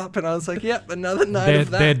wake up and I was like, yep, another night of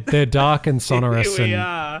that. They're dark and sonorous Here we and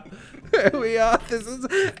are. Here we are.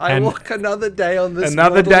 I And- walk another day on this.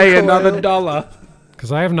 Another mortal day, coil. another dollar.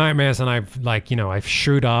 because I have nightmares and I've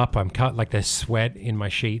shoot up. I'm cut like there's sweat in my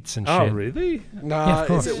sheets and Oh, shit. really? Nah, Yeah, of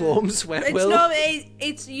course. is it warm sweat? It's Will? not.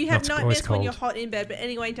 It's you have It's always nightmares when you're cold. hot in bed. But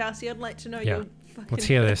anyway, Darcy, I'd like to know Yeah. your fucking Let's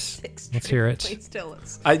hear this. sex Let's dream. hear it. Please tell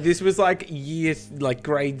us. This was like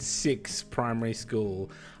grade 6 primary school.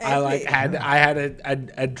 I had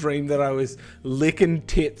a dream that I was licking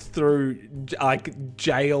tits through like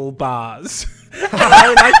jail bars.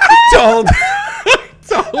 I told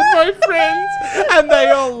my friends, and they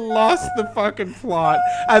all lost the fucking plot.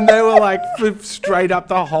 And they were like, straight up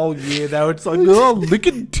the whole year, they were just like, oh,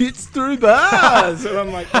 licking tits through bars. And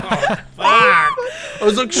I'm like, oh, fuck. I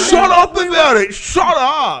was like, shut up about it. Shut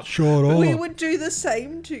up. Shut We up. would do the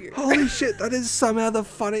same to you. Holy shit, that is somehow the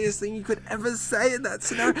funniest thing you could ever say in that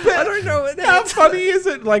scenario. I don't know what How funny is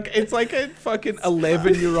it? Like, it's like a fucking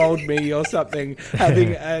 11-year-old me or something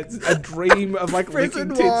having a dream of like Prison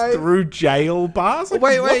licking tits wife. through jail bars. Like,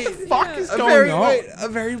 Wait, what the fuck is a going very, on? wait, a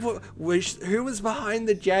very, who was behind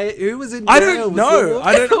the jail? Who was in jail? I don't know.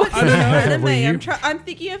 I don't know. Anime. Were you- I'm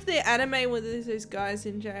thinking of the anime where there's those guys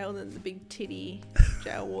in jail and the big titty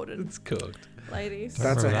jail warden It's cooked. ladies.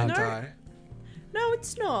 That's a Remember hentai. No,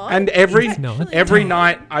 it's not. And every Actually,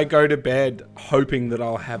 night I go to bed hoping that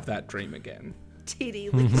I'll have that dream again. titty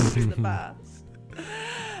licks in the bars.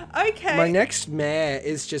 Okay. My next mare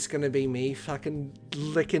is just gonna be me fucking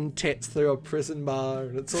licking tits through a prison bar,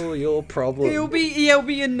 and it's all your problem. It'll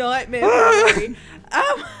be a nightmare. Rory.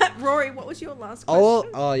 Rory, what was your last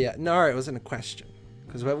question? Oh yeah, no, it wasn't a question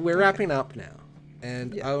because we're wrapping up now,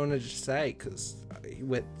 and I want to just say because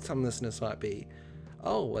some listeners might be,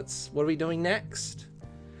 oh, what are we doing next?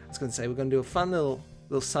 I was gonna say we're gonna do a fun little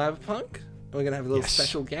cyberpunk, and we're gonna have a little Yes.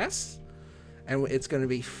 special guest, and it's gonna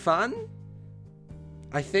be fun.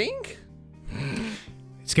 I think.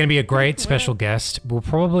 It's going to be a great special guest. We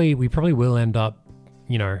probably will end up,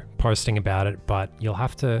 posting about it, but you'll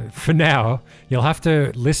have to, for now, you'll have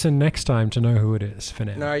to listen next time to know who it is for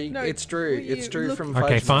now. No, No, it's Drew. will It's you Drew look- from.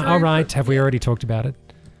 Okay, Fudge fine. Man. All right. Have we already talked about it?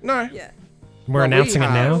 No, Yeah. We're Well, we announcing it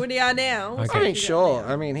have. now. We are now. Okay. so I we mean, do that sure.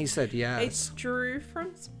 now. I mean, he said yes. It's Drew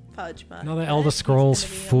from Fudge Man. Another Elder Scrolls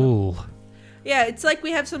He's gonna be on fool. Yeah, it's like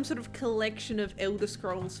we have some sort of collection of Elder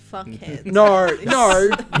Scrolls fuckheads. No,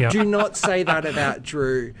 Yep. do not say that about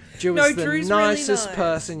Drew. Drew No, is the Drew's really nicest nice.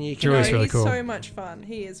 person you can Drew No, is really he's cool. so much fun.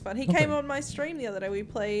 He is fun. He came on my stream the other day. We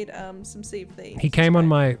played some Sea of Thieves. He came on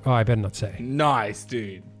my. Oh, I better not say. Nice,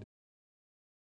 dude.